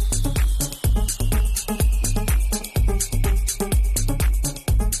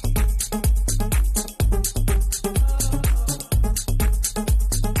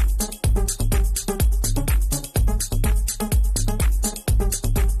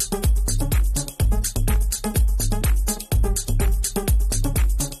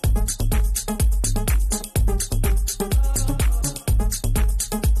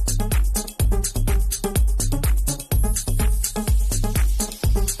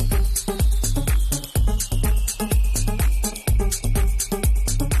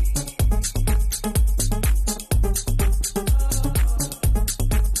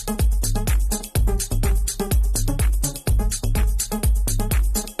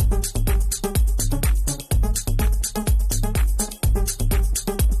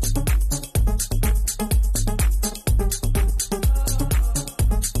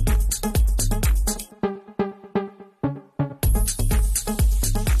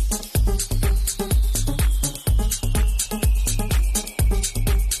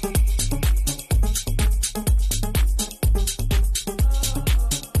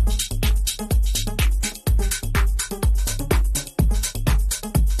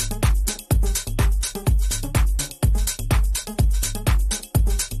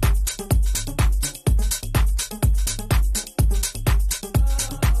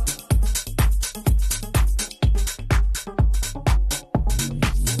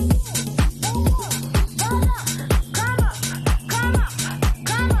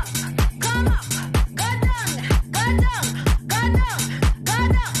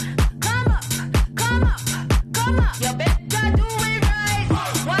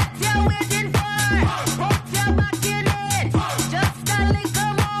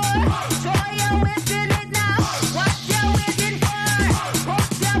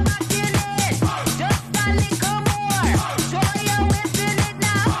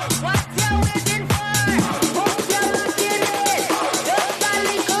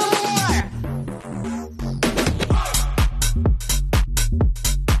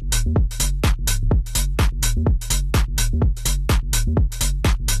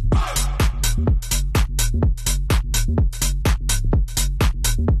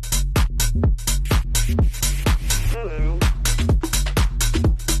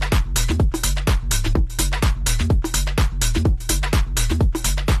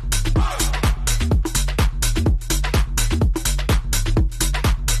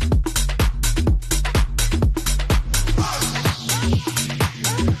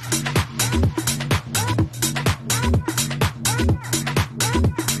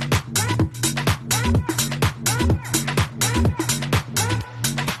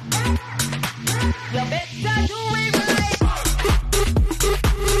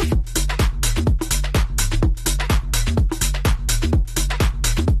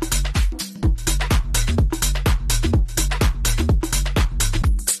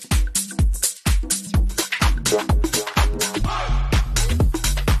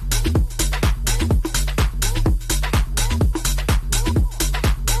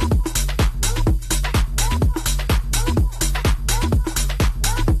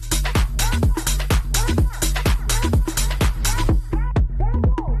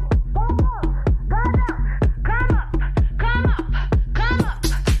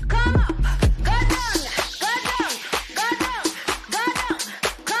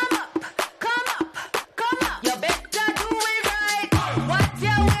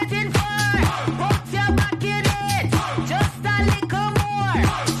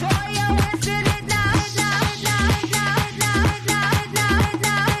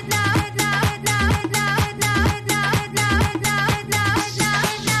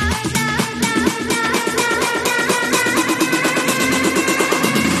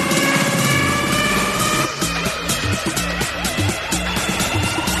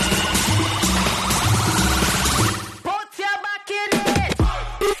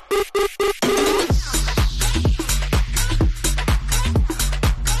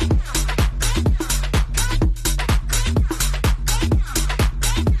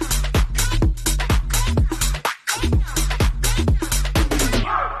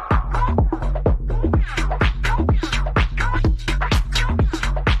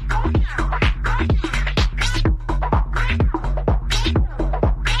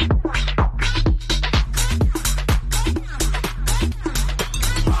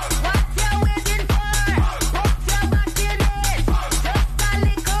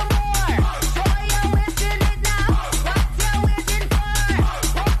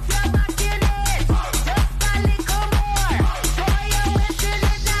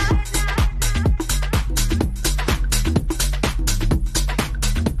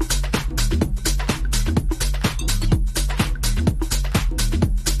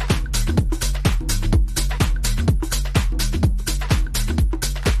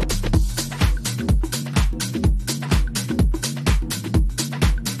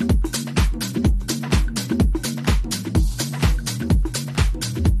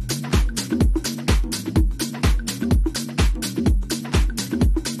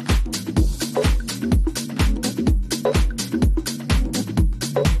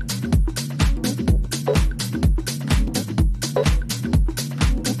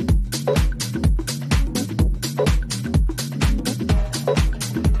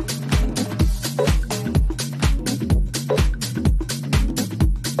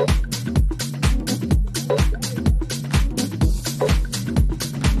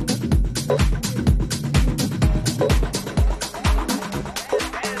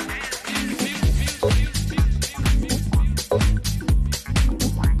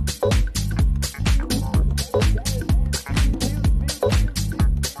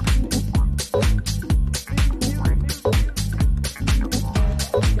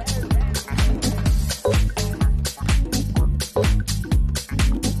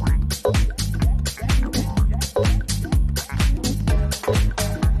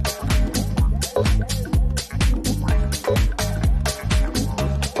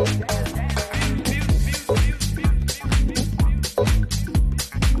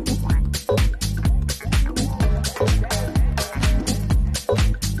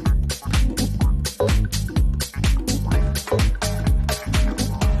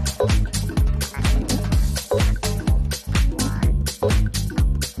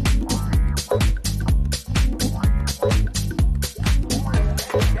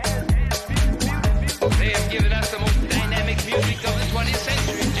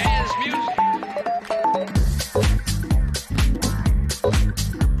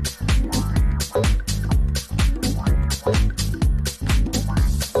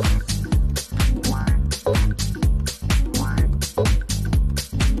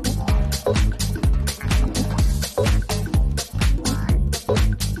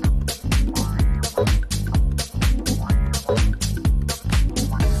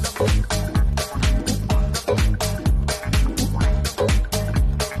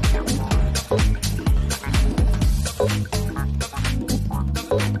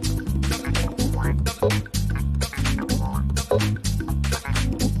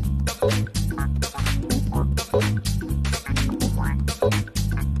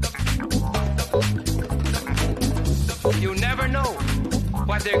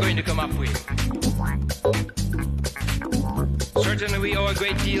 what they're going to come up with. Certainly we owe a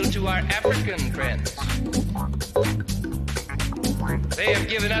great deal to our African friends. They have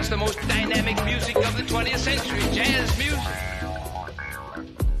given us the most dynamic music of the 20th century, jazz music.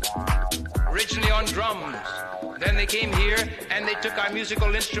 Originally on drums. Then they came here and they took our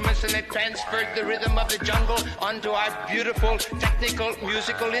musical instruments and they transferred the rhythm of the jungle onto our beautiful technical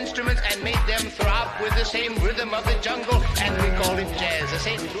musical instruments and made them throb with the same rhythm of the jungle, and we call it jazz, the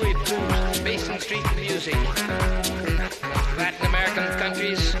St. Louis blues, Basin Street music. Latin American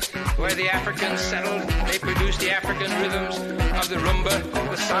countries where the Africans settled, they produced the African rhythms of the rumba,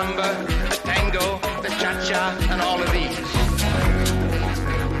 the samba, the tango, the cha-cha, and all of these.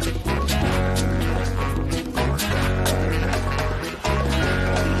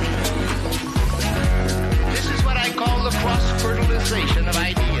 Call the cross-fertilization of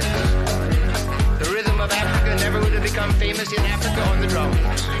ideas. The rhythm of Africa never would have become famous in Africa on the drums.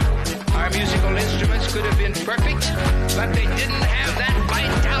 Our musical instruments could have been perfect, but they didn't have that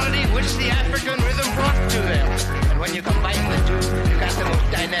vitality which the African rhythm brought to them. And when you combine the two, you got the most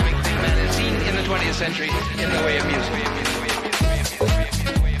dynamic thing that is seen in the 20th century in the way of music.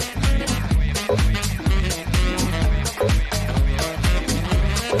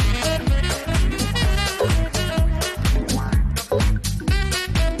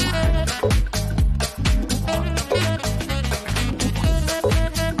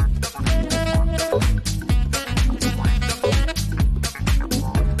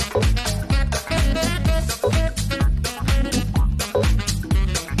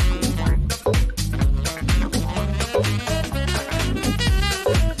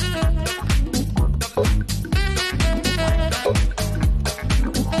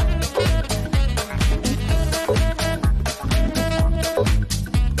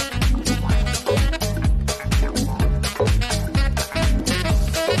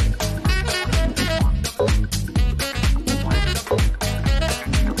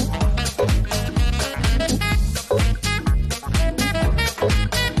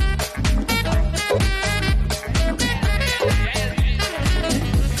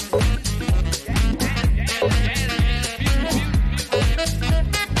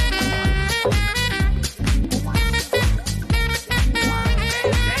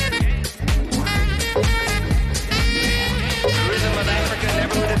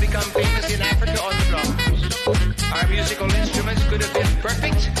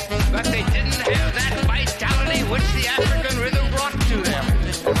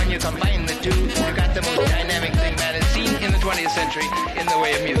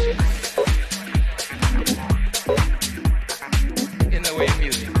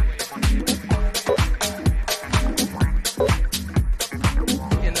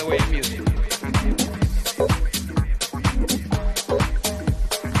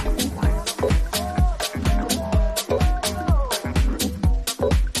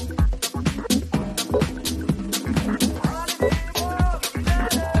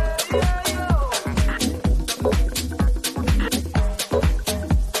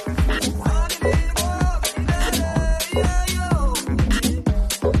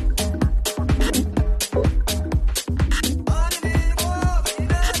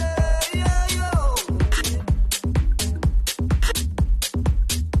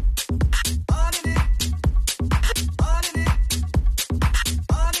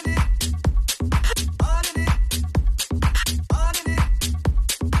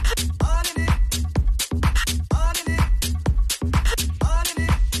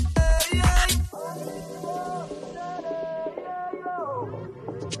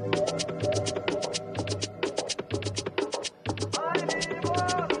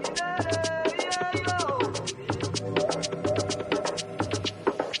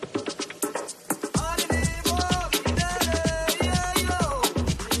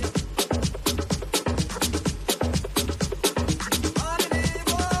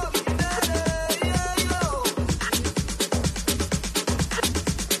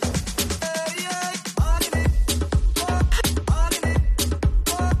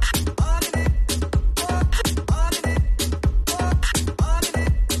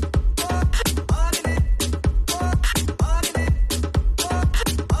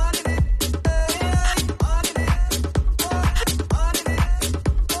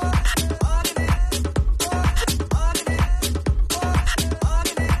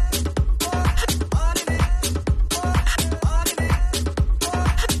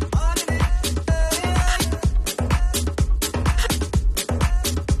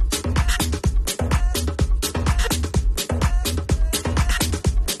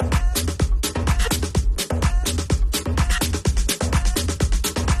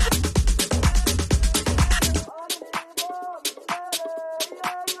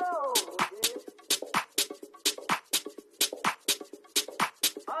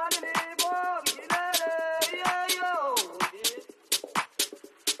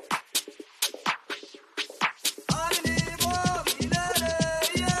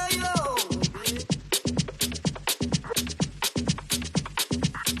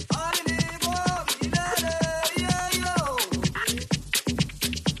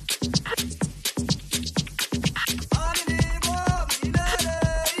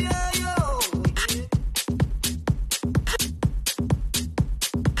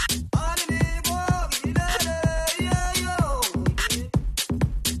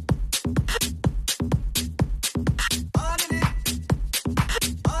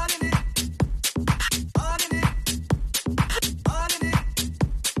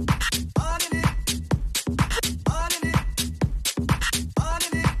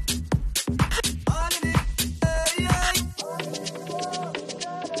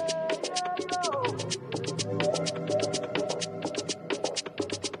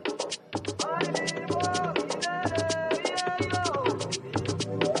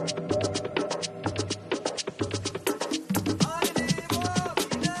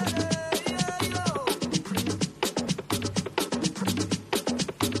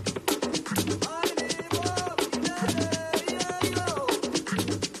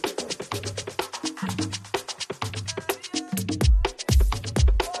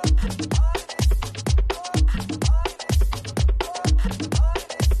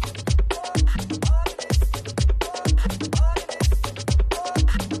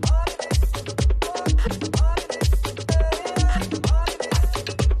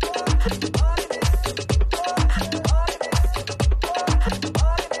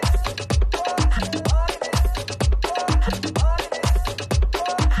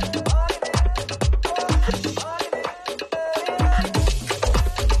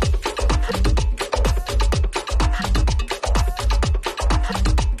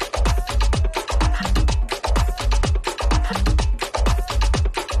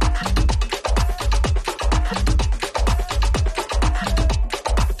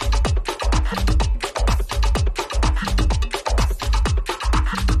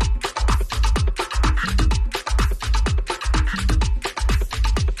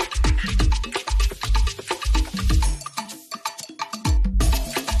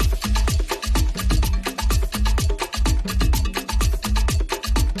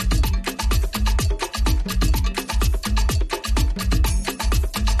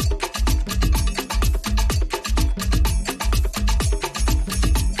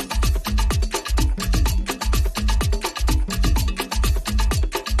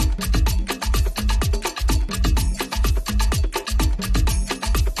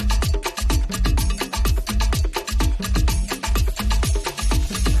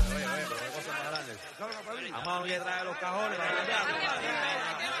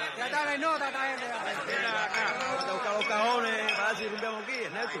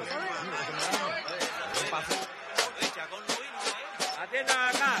 Atiendan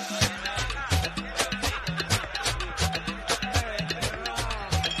acá.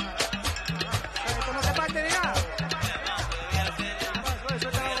 Esto no se parte de nada.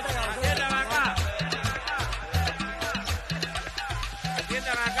 Atiendan acá.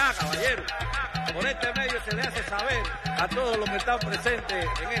 Atiendan acá, caballero. Por este medio se le hace saber a todos los que están presentes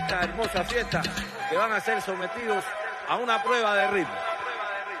en esta hermosa fiesta que van a ser sometidos a una prueba de ritmo.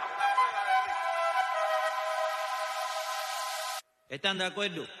 ¿Están de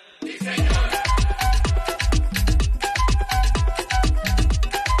acuerdo? Sí, señor.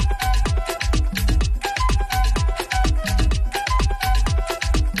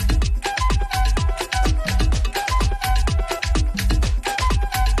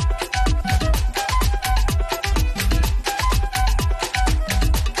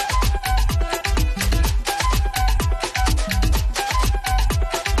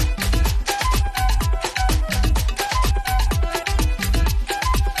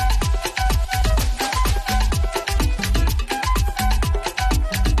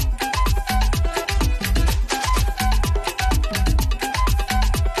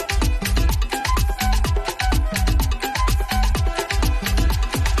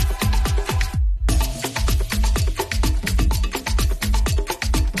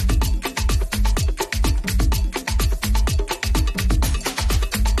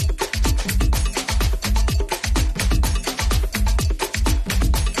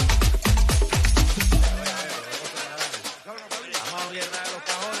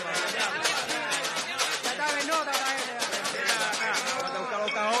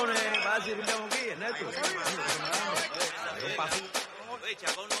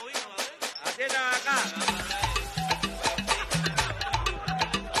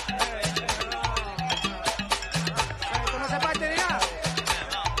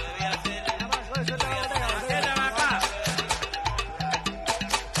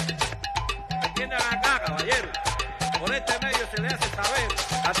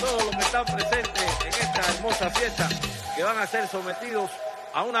 Ser sometidos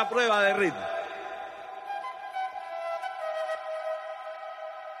a una prueba de ritmo.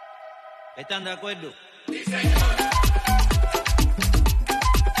 ¿Están de acuerdo? Sí, señor.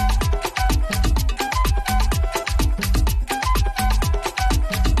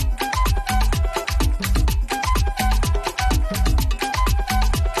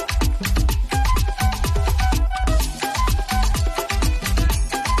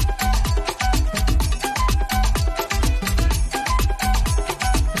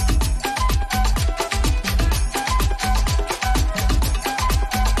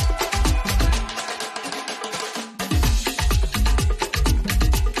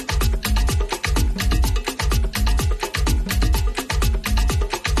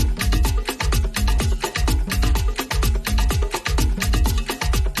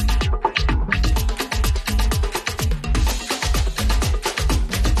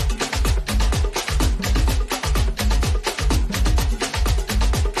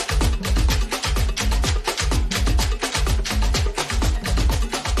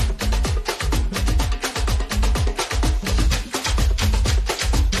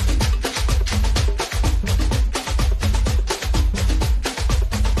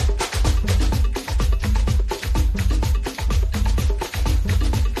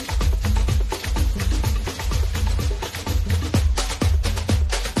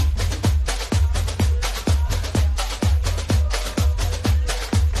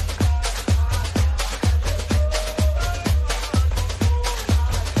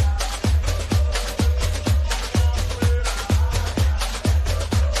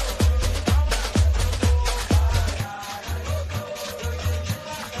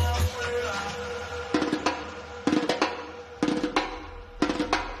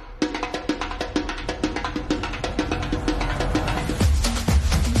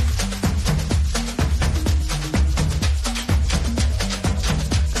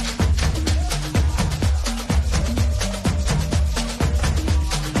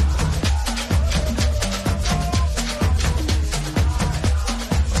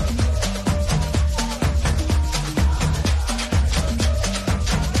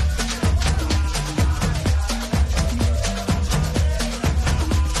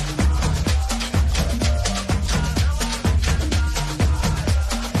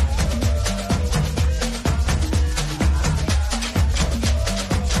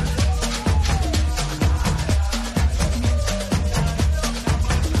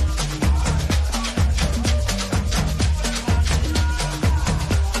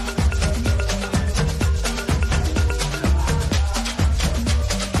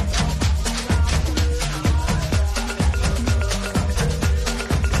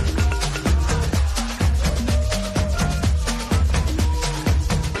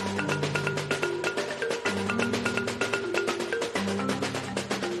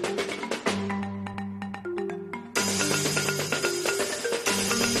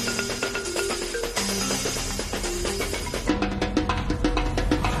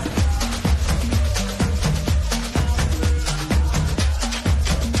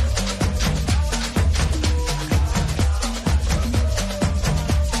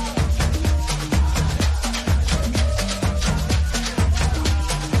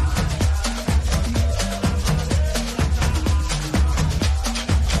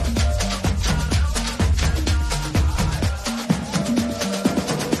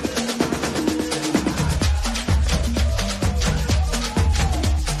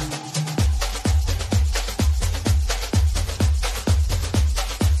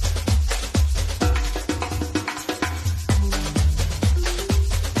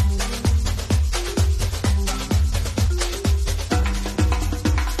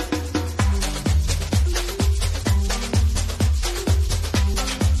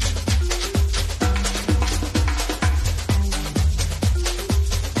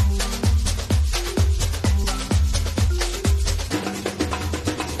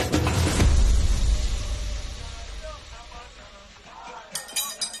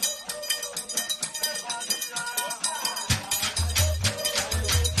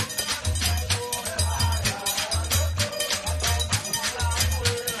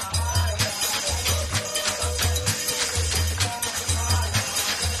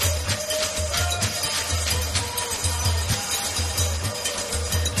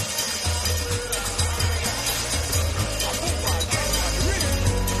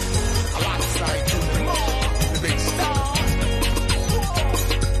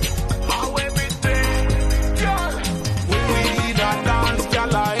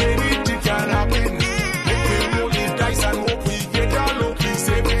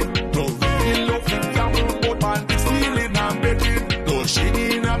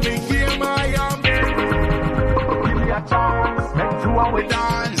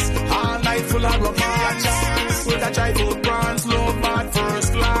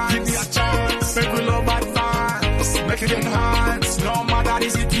 shaking hands. No matter the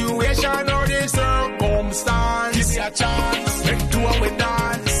situation or the circumstance. Give me a chance, make two we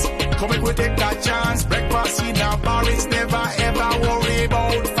dance. Come make we take a chance. Breakfast in a bar is never ever worry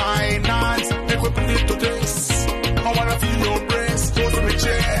about finance. Make we put it to this. I wanna feel your breast, close to my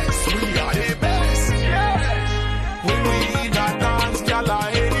chest. We are the best. Yeah. When we in a dance, y'all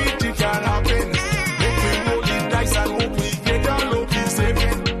anything can happen. Make we roll the dice and hope we get a lucky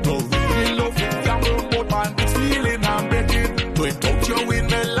second. No really love it, can work out and this feeling I'm betting. Without you in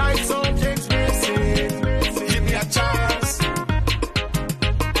my life, something's missing. Give me a chance.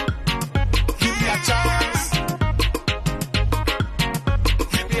 Give me a chance.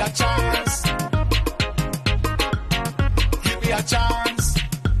 Give me a chance. Give me a chance.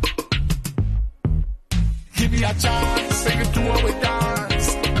 Give me a chance. Take it to how we dance.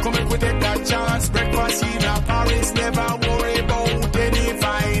 Come and we take that chance. Breakfast in a Paris. Never worry about any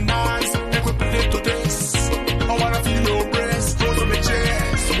finance. Make we put it to this. I wanna feel your breast. Close to my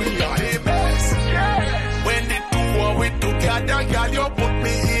chest. We are the best. Yeah. When the two are we together, girl, you put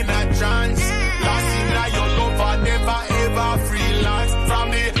me in a trance. Last in your lover, never ever freelance. From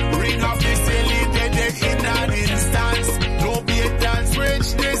the ring of the silly, dead in an instance. No be a dance, rich,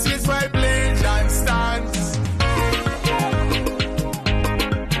 this is my play and stance.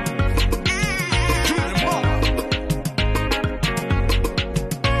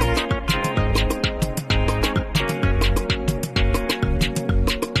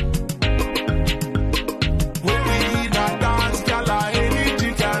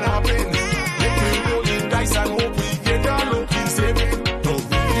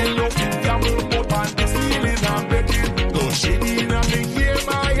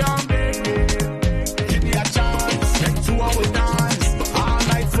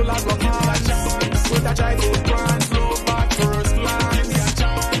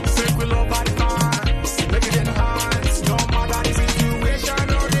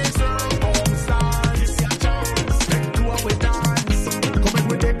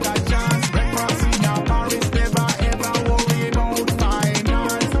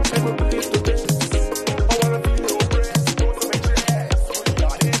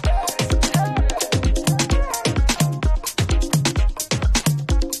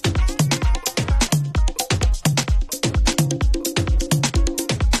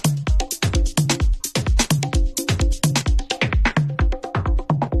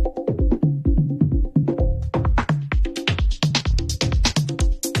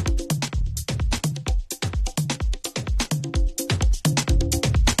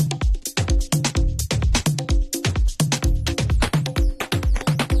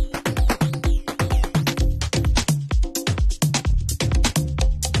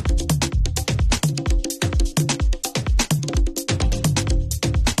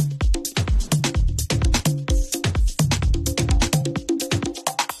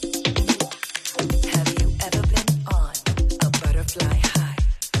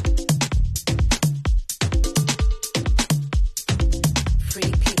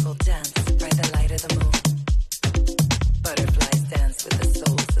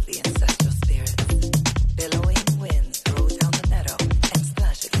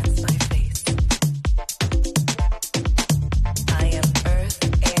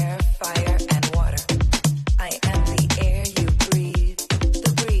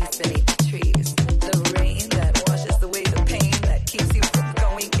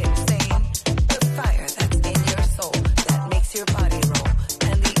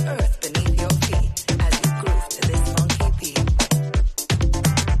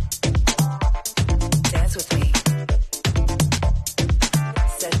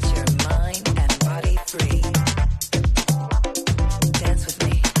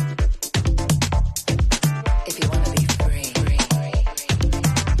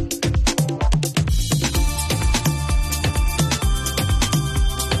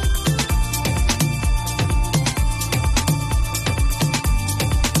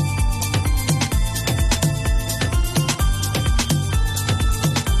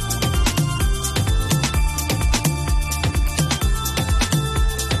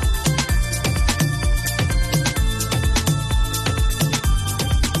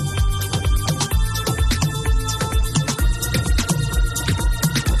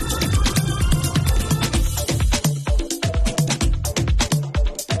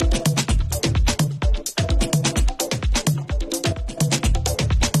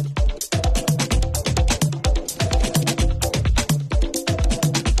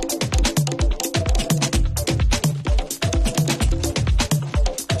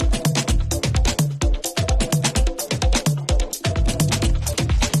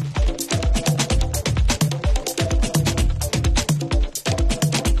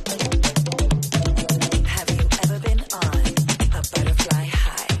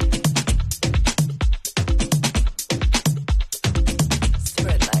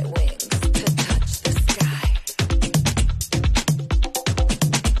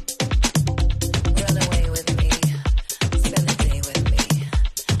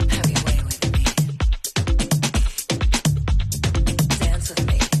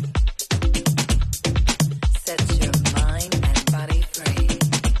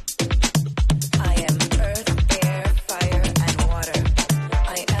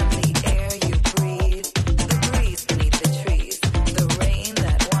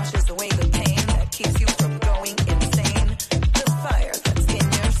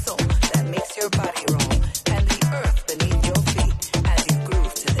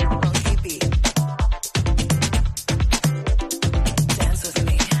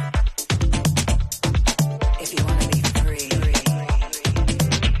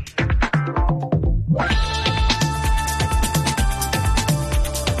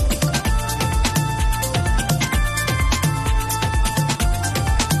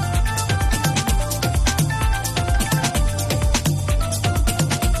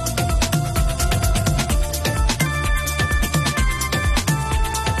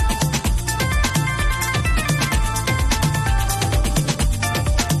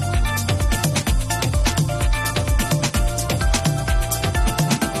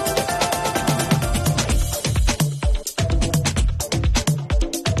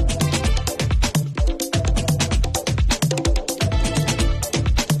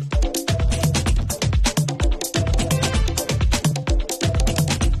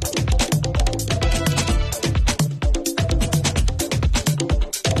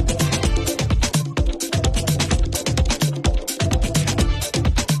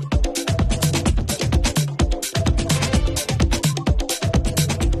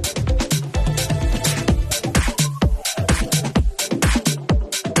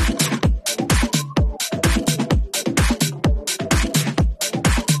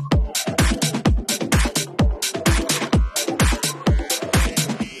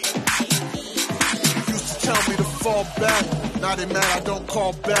 fall back. Now they mad I don't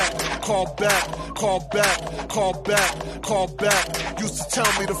call back. Call back, call back, call back, call back. Used to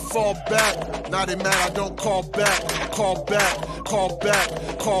tell me to fall back. Now they mad I don't call back. Call back, call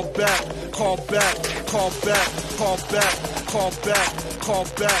back, call back, call back, call back, call back, call back, call back, call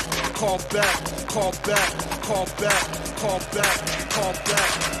back, call back, call back, call back, call back, call back,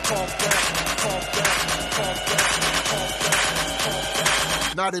 call back, call back, call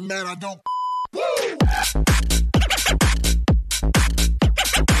back. Now they mad I don't. Woo!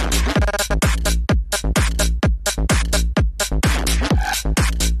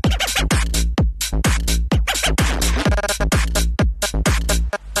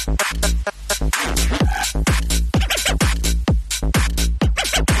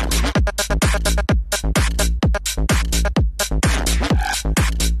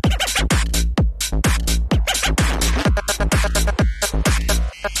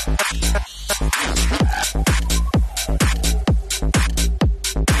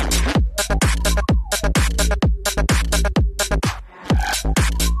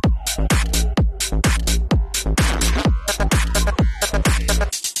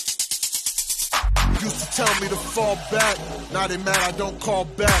 Now they mad I don't call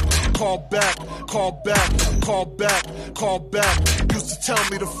back, call back, call back, call back, call back. Used to tell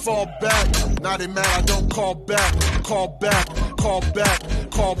me to fall back. Now they mad I don't call back, call back, call back,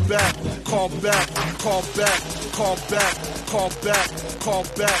 call back, call back, call back, call back, call back, call back, call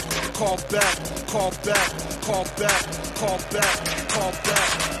back, call back, call back, call back, call back, call back, call back,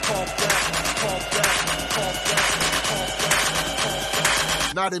 call back, call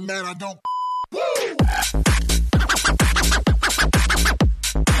back. Now they mad I don't. Woo!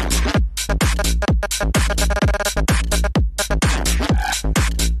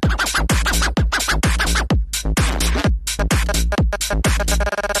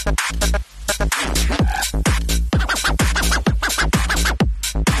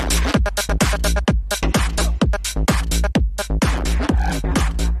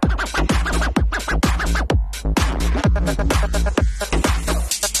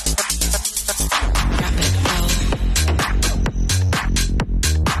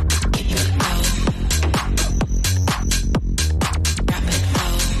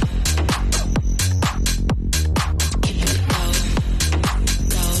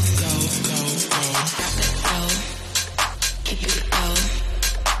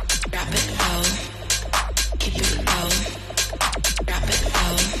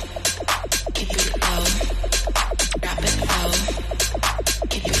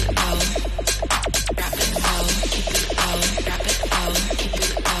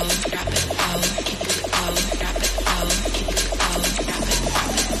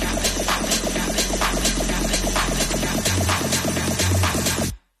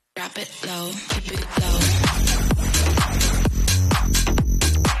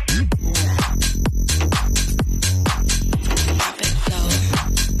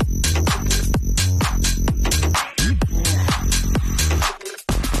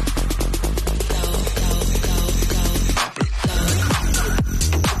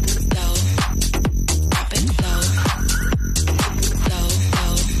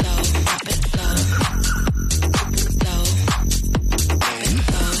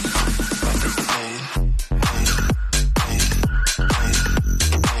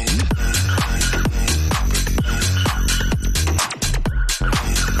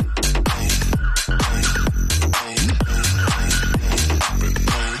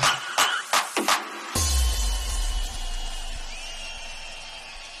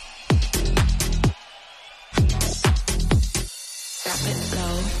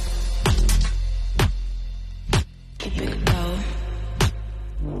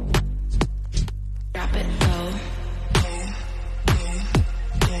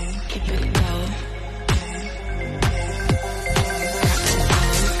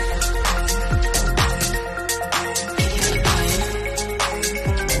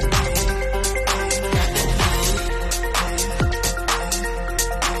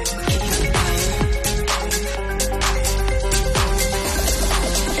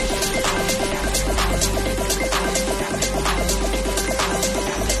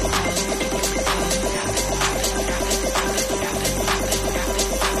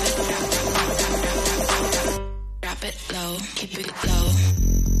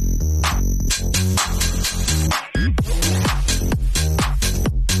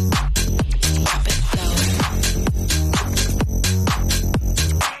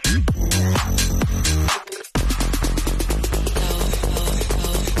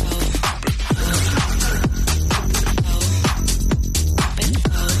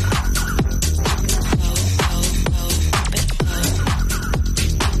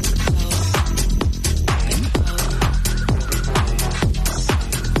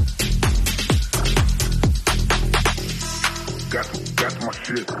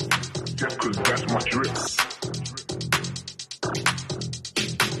 just 'cause that's my drip.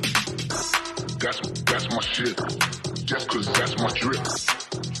 That's my shit, just 'cause that's my drip.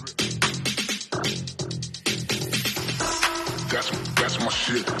 That's my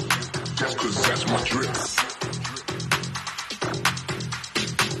shit, just 'cause that's my drip.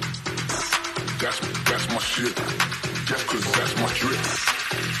 That's my shit, just 'cause that's my drip.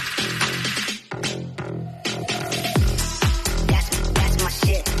 That's my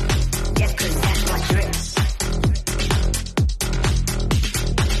shit, just 'cause that's my drip.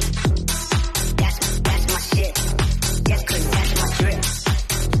 That's my shit, just 'cause that's my drip.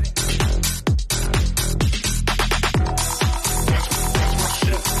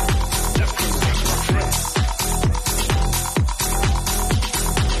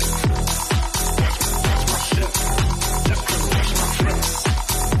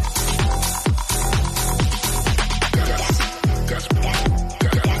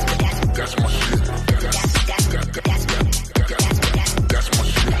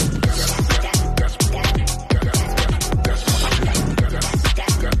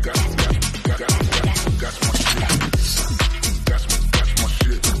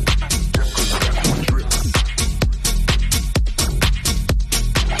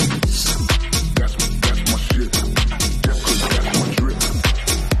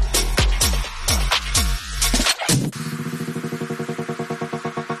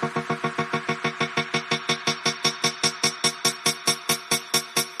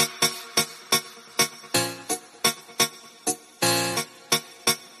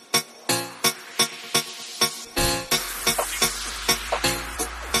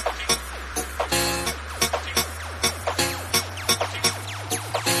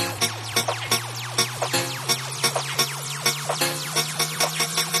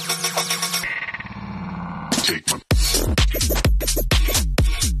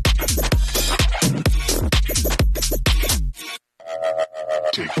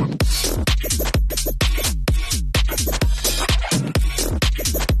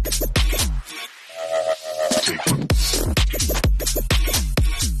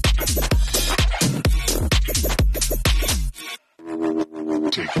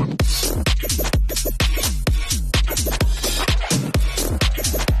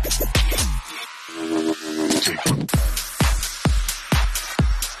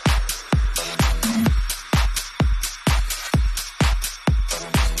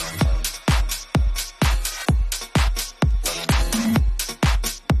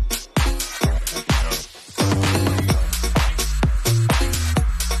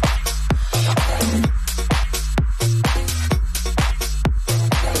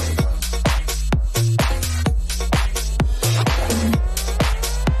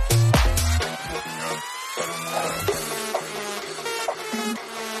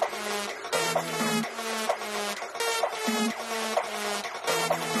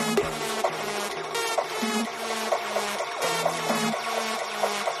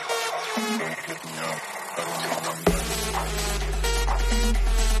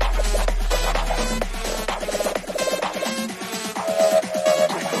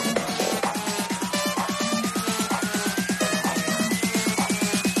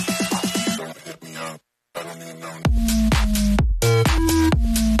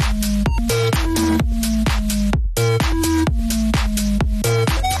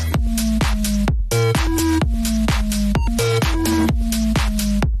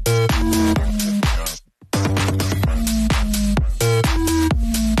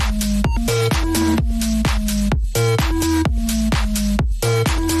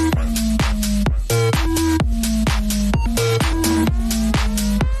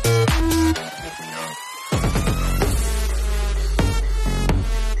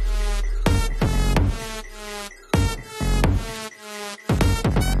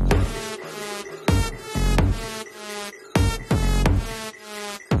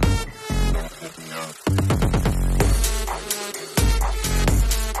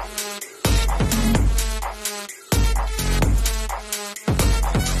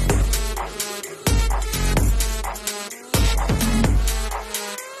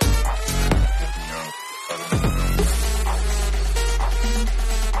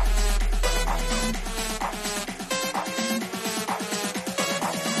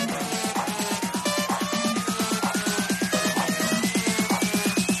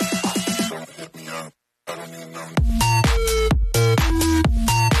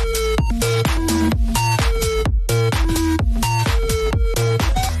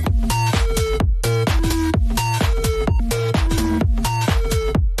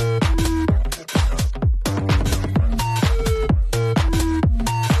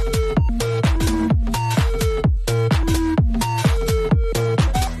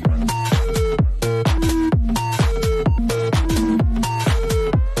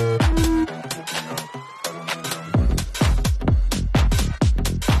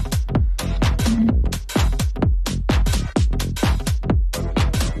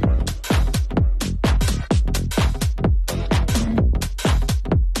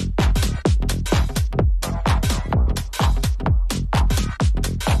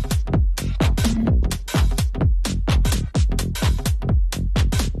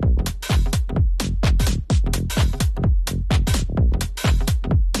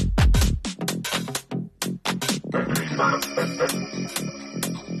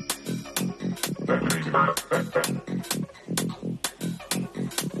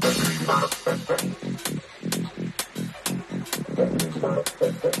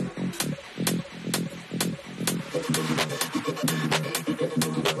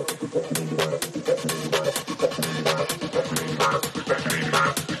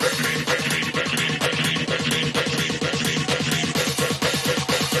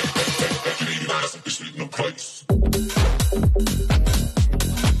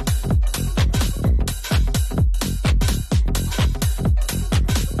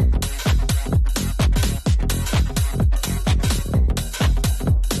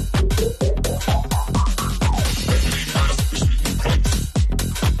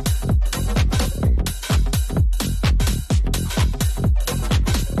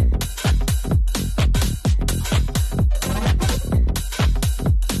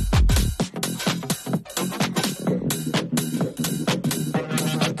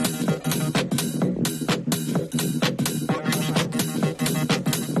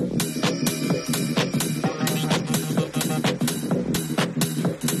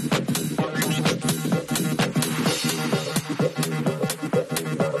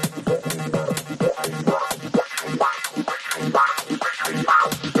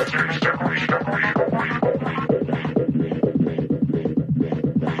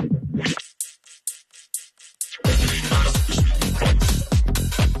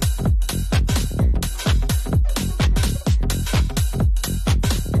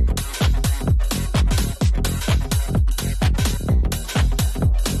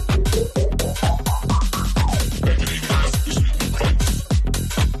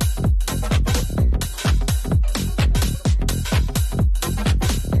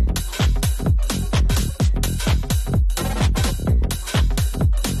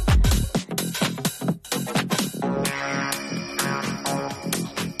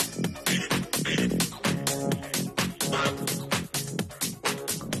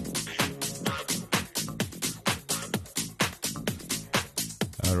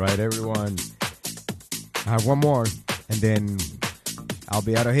 Everyone, I have one more and then I'll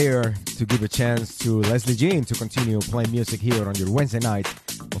be out of here to give a chance to Leslie Jean to continue playing music here on your Wednesday night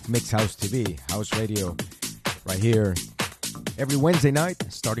of Mixed House TV, House Radio, right here every Wednesday night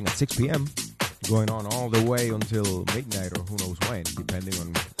starting at 6 p.m. going on all the way until midnight or who knows when, depending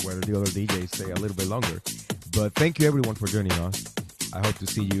on whether the other DJs stay a little bit longer. But thank you everyone for joining us. I hope to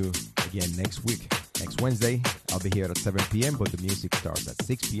see you again next week. Next Wednesday, I'll be here at 7 p.m., but the music starts at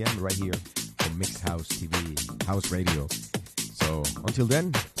 6 p.m. right here on Mixed House TV, House Radio. So until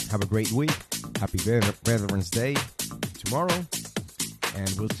then, have a great week. Happy Veterans Day tomorrow,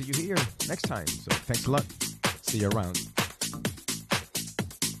 and we'll see you here next time. So thanks a lot. See you around.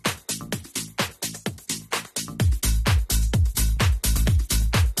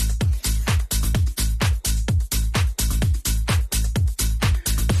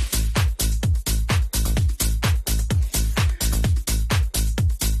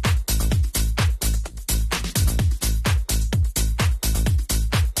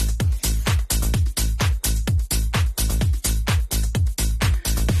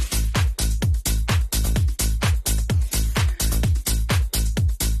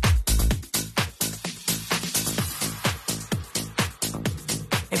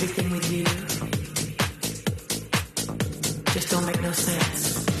 Everything we do just don't make no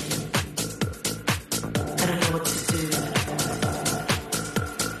sense. I don't know what to do,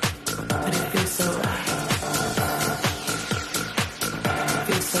 but it feels so right. It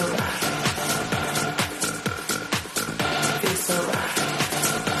feels so right. It feels so right.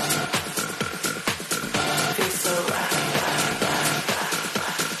 It feels so right.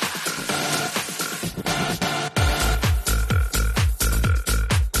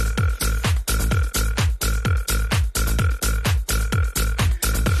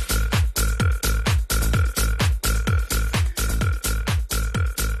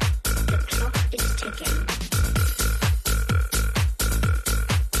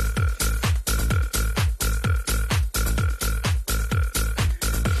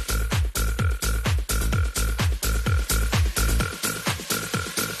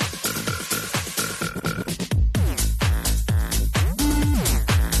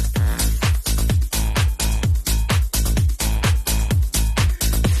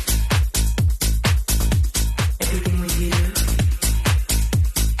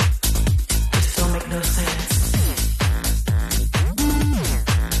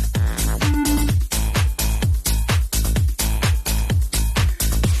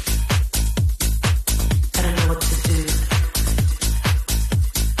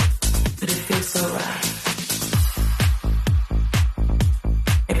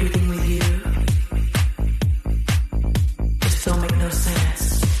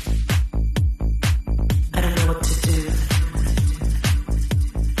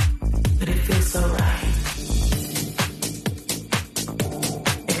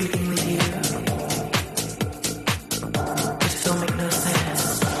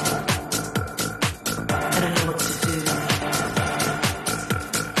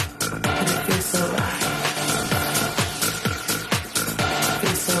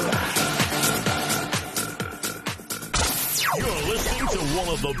 listening to one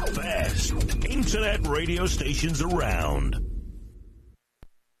of the best internet radio stations around.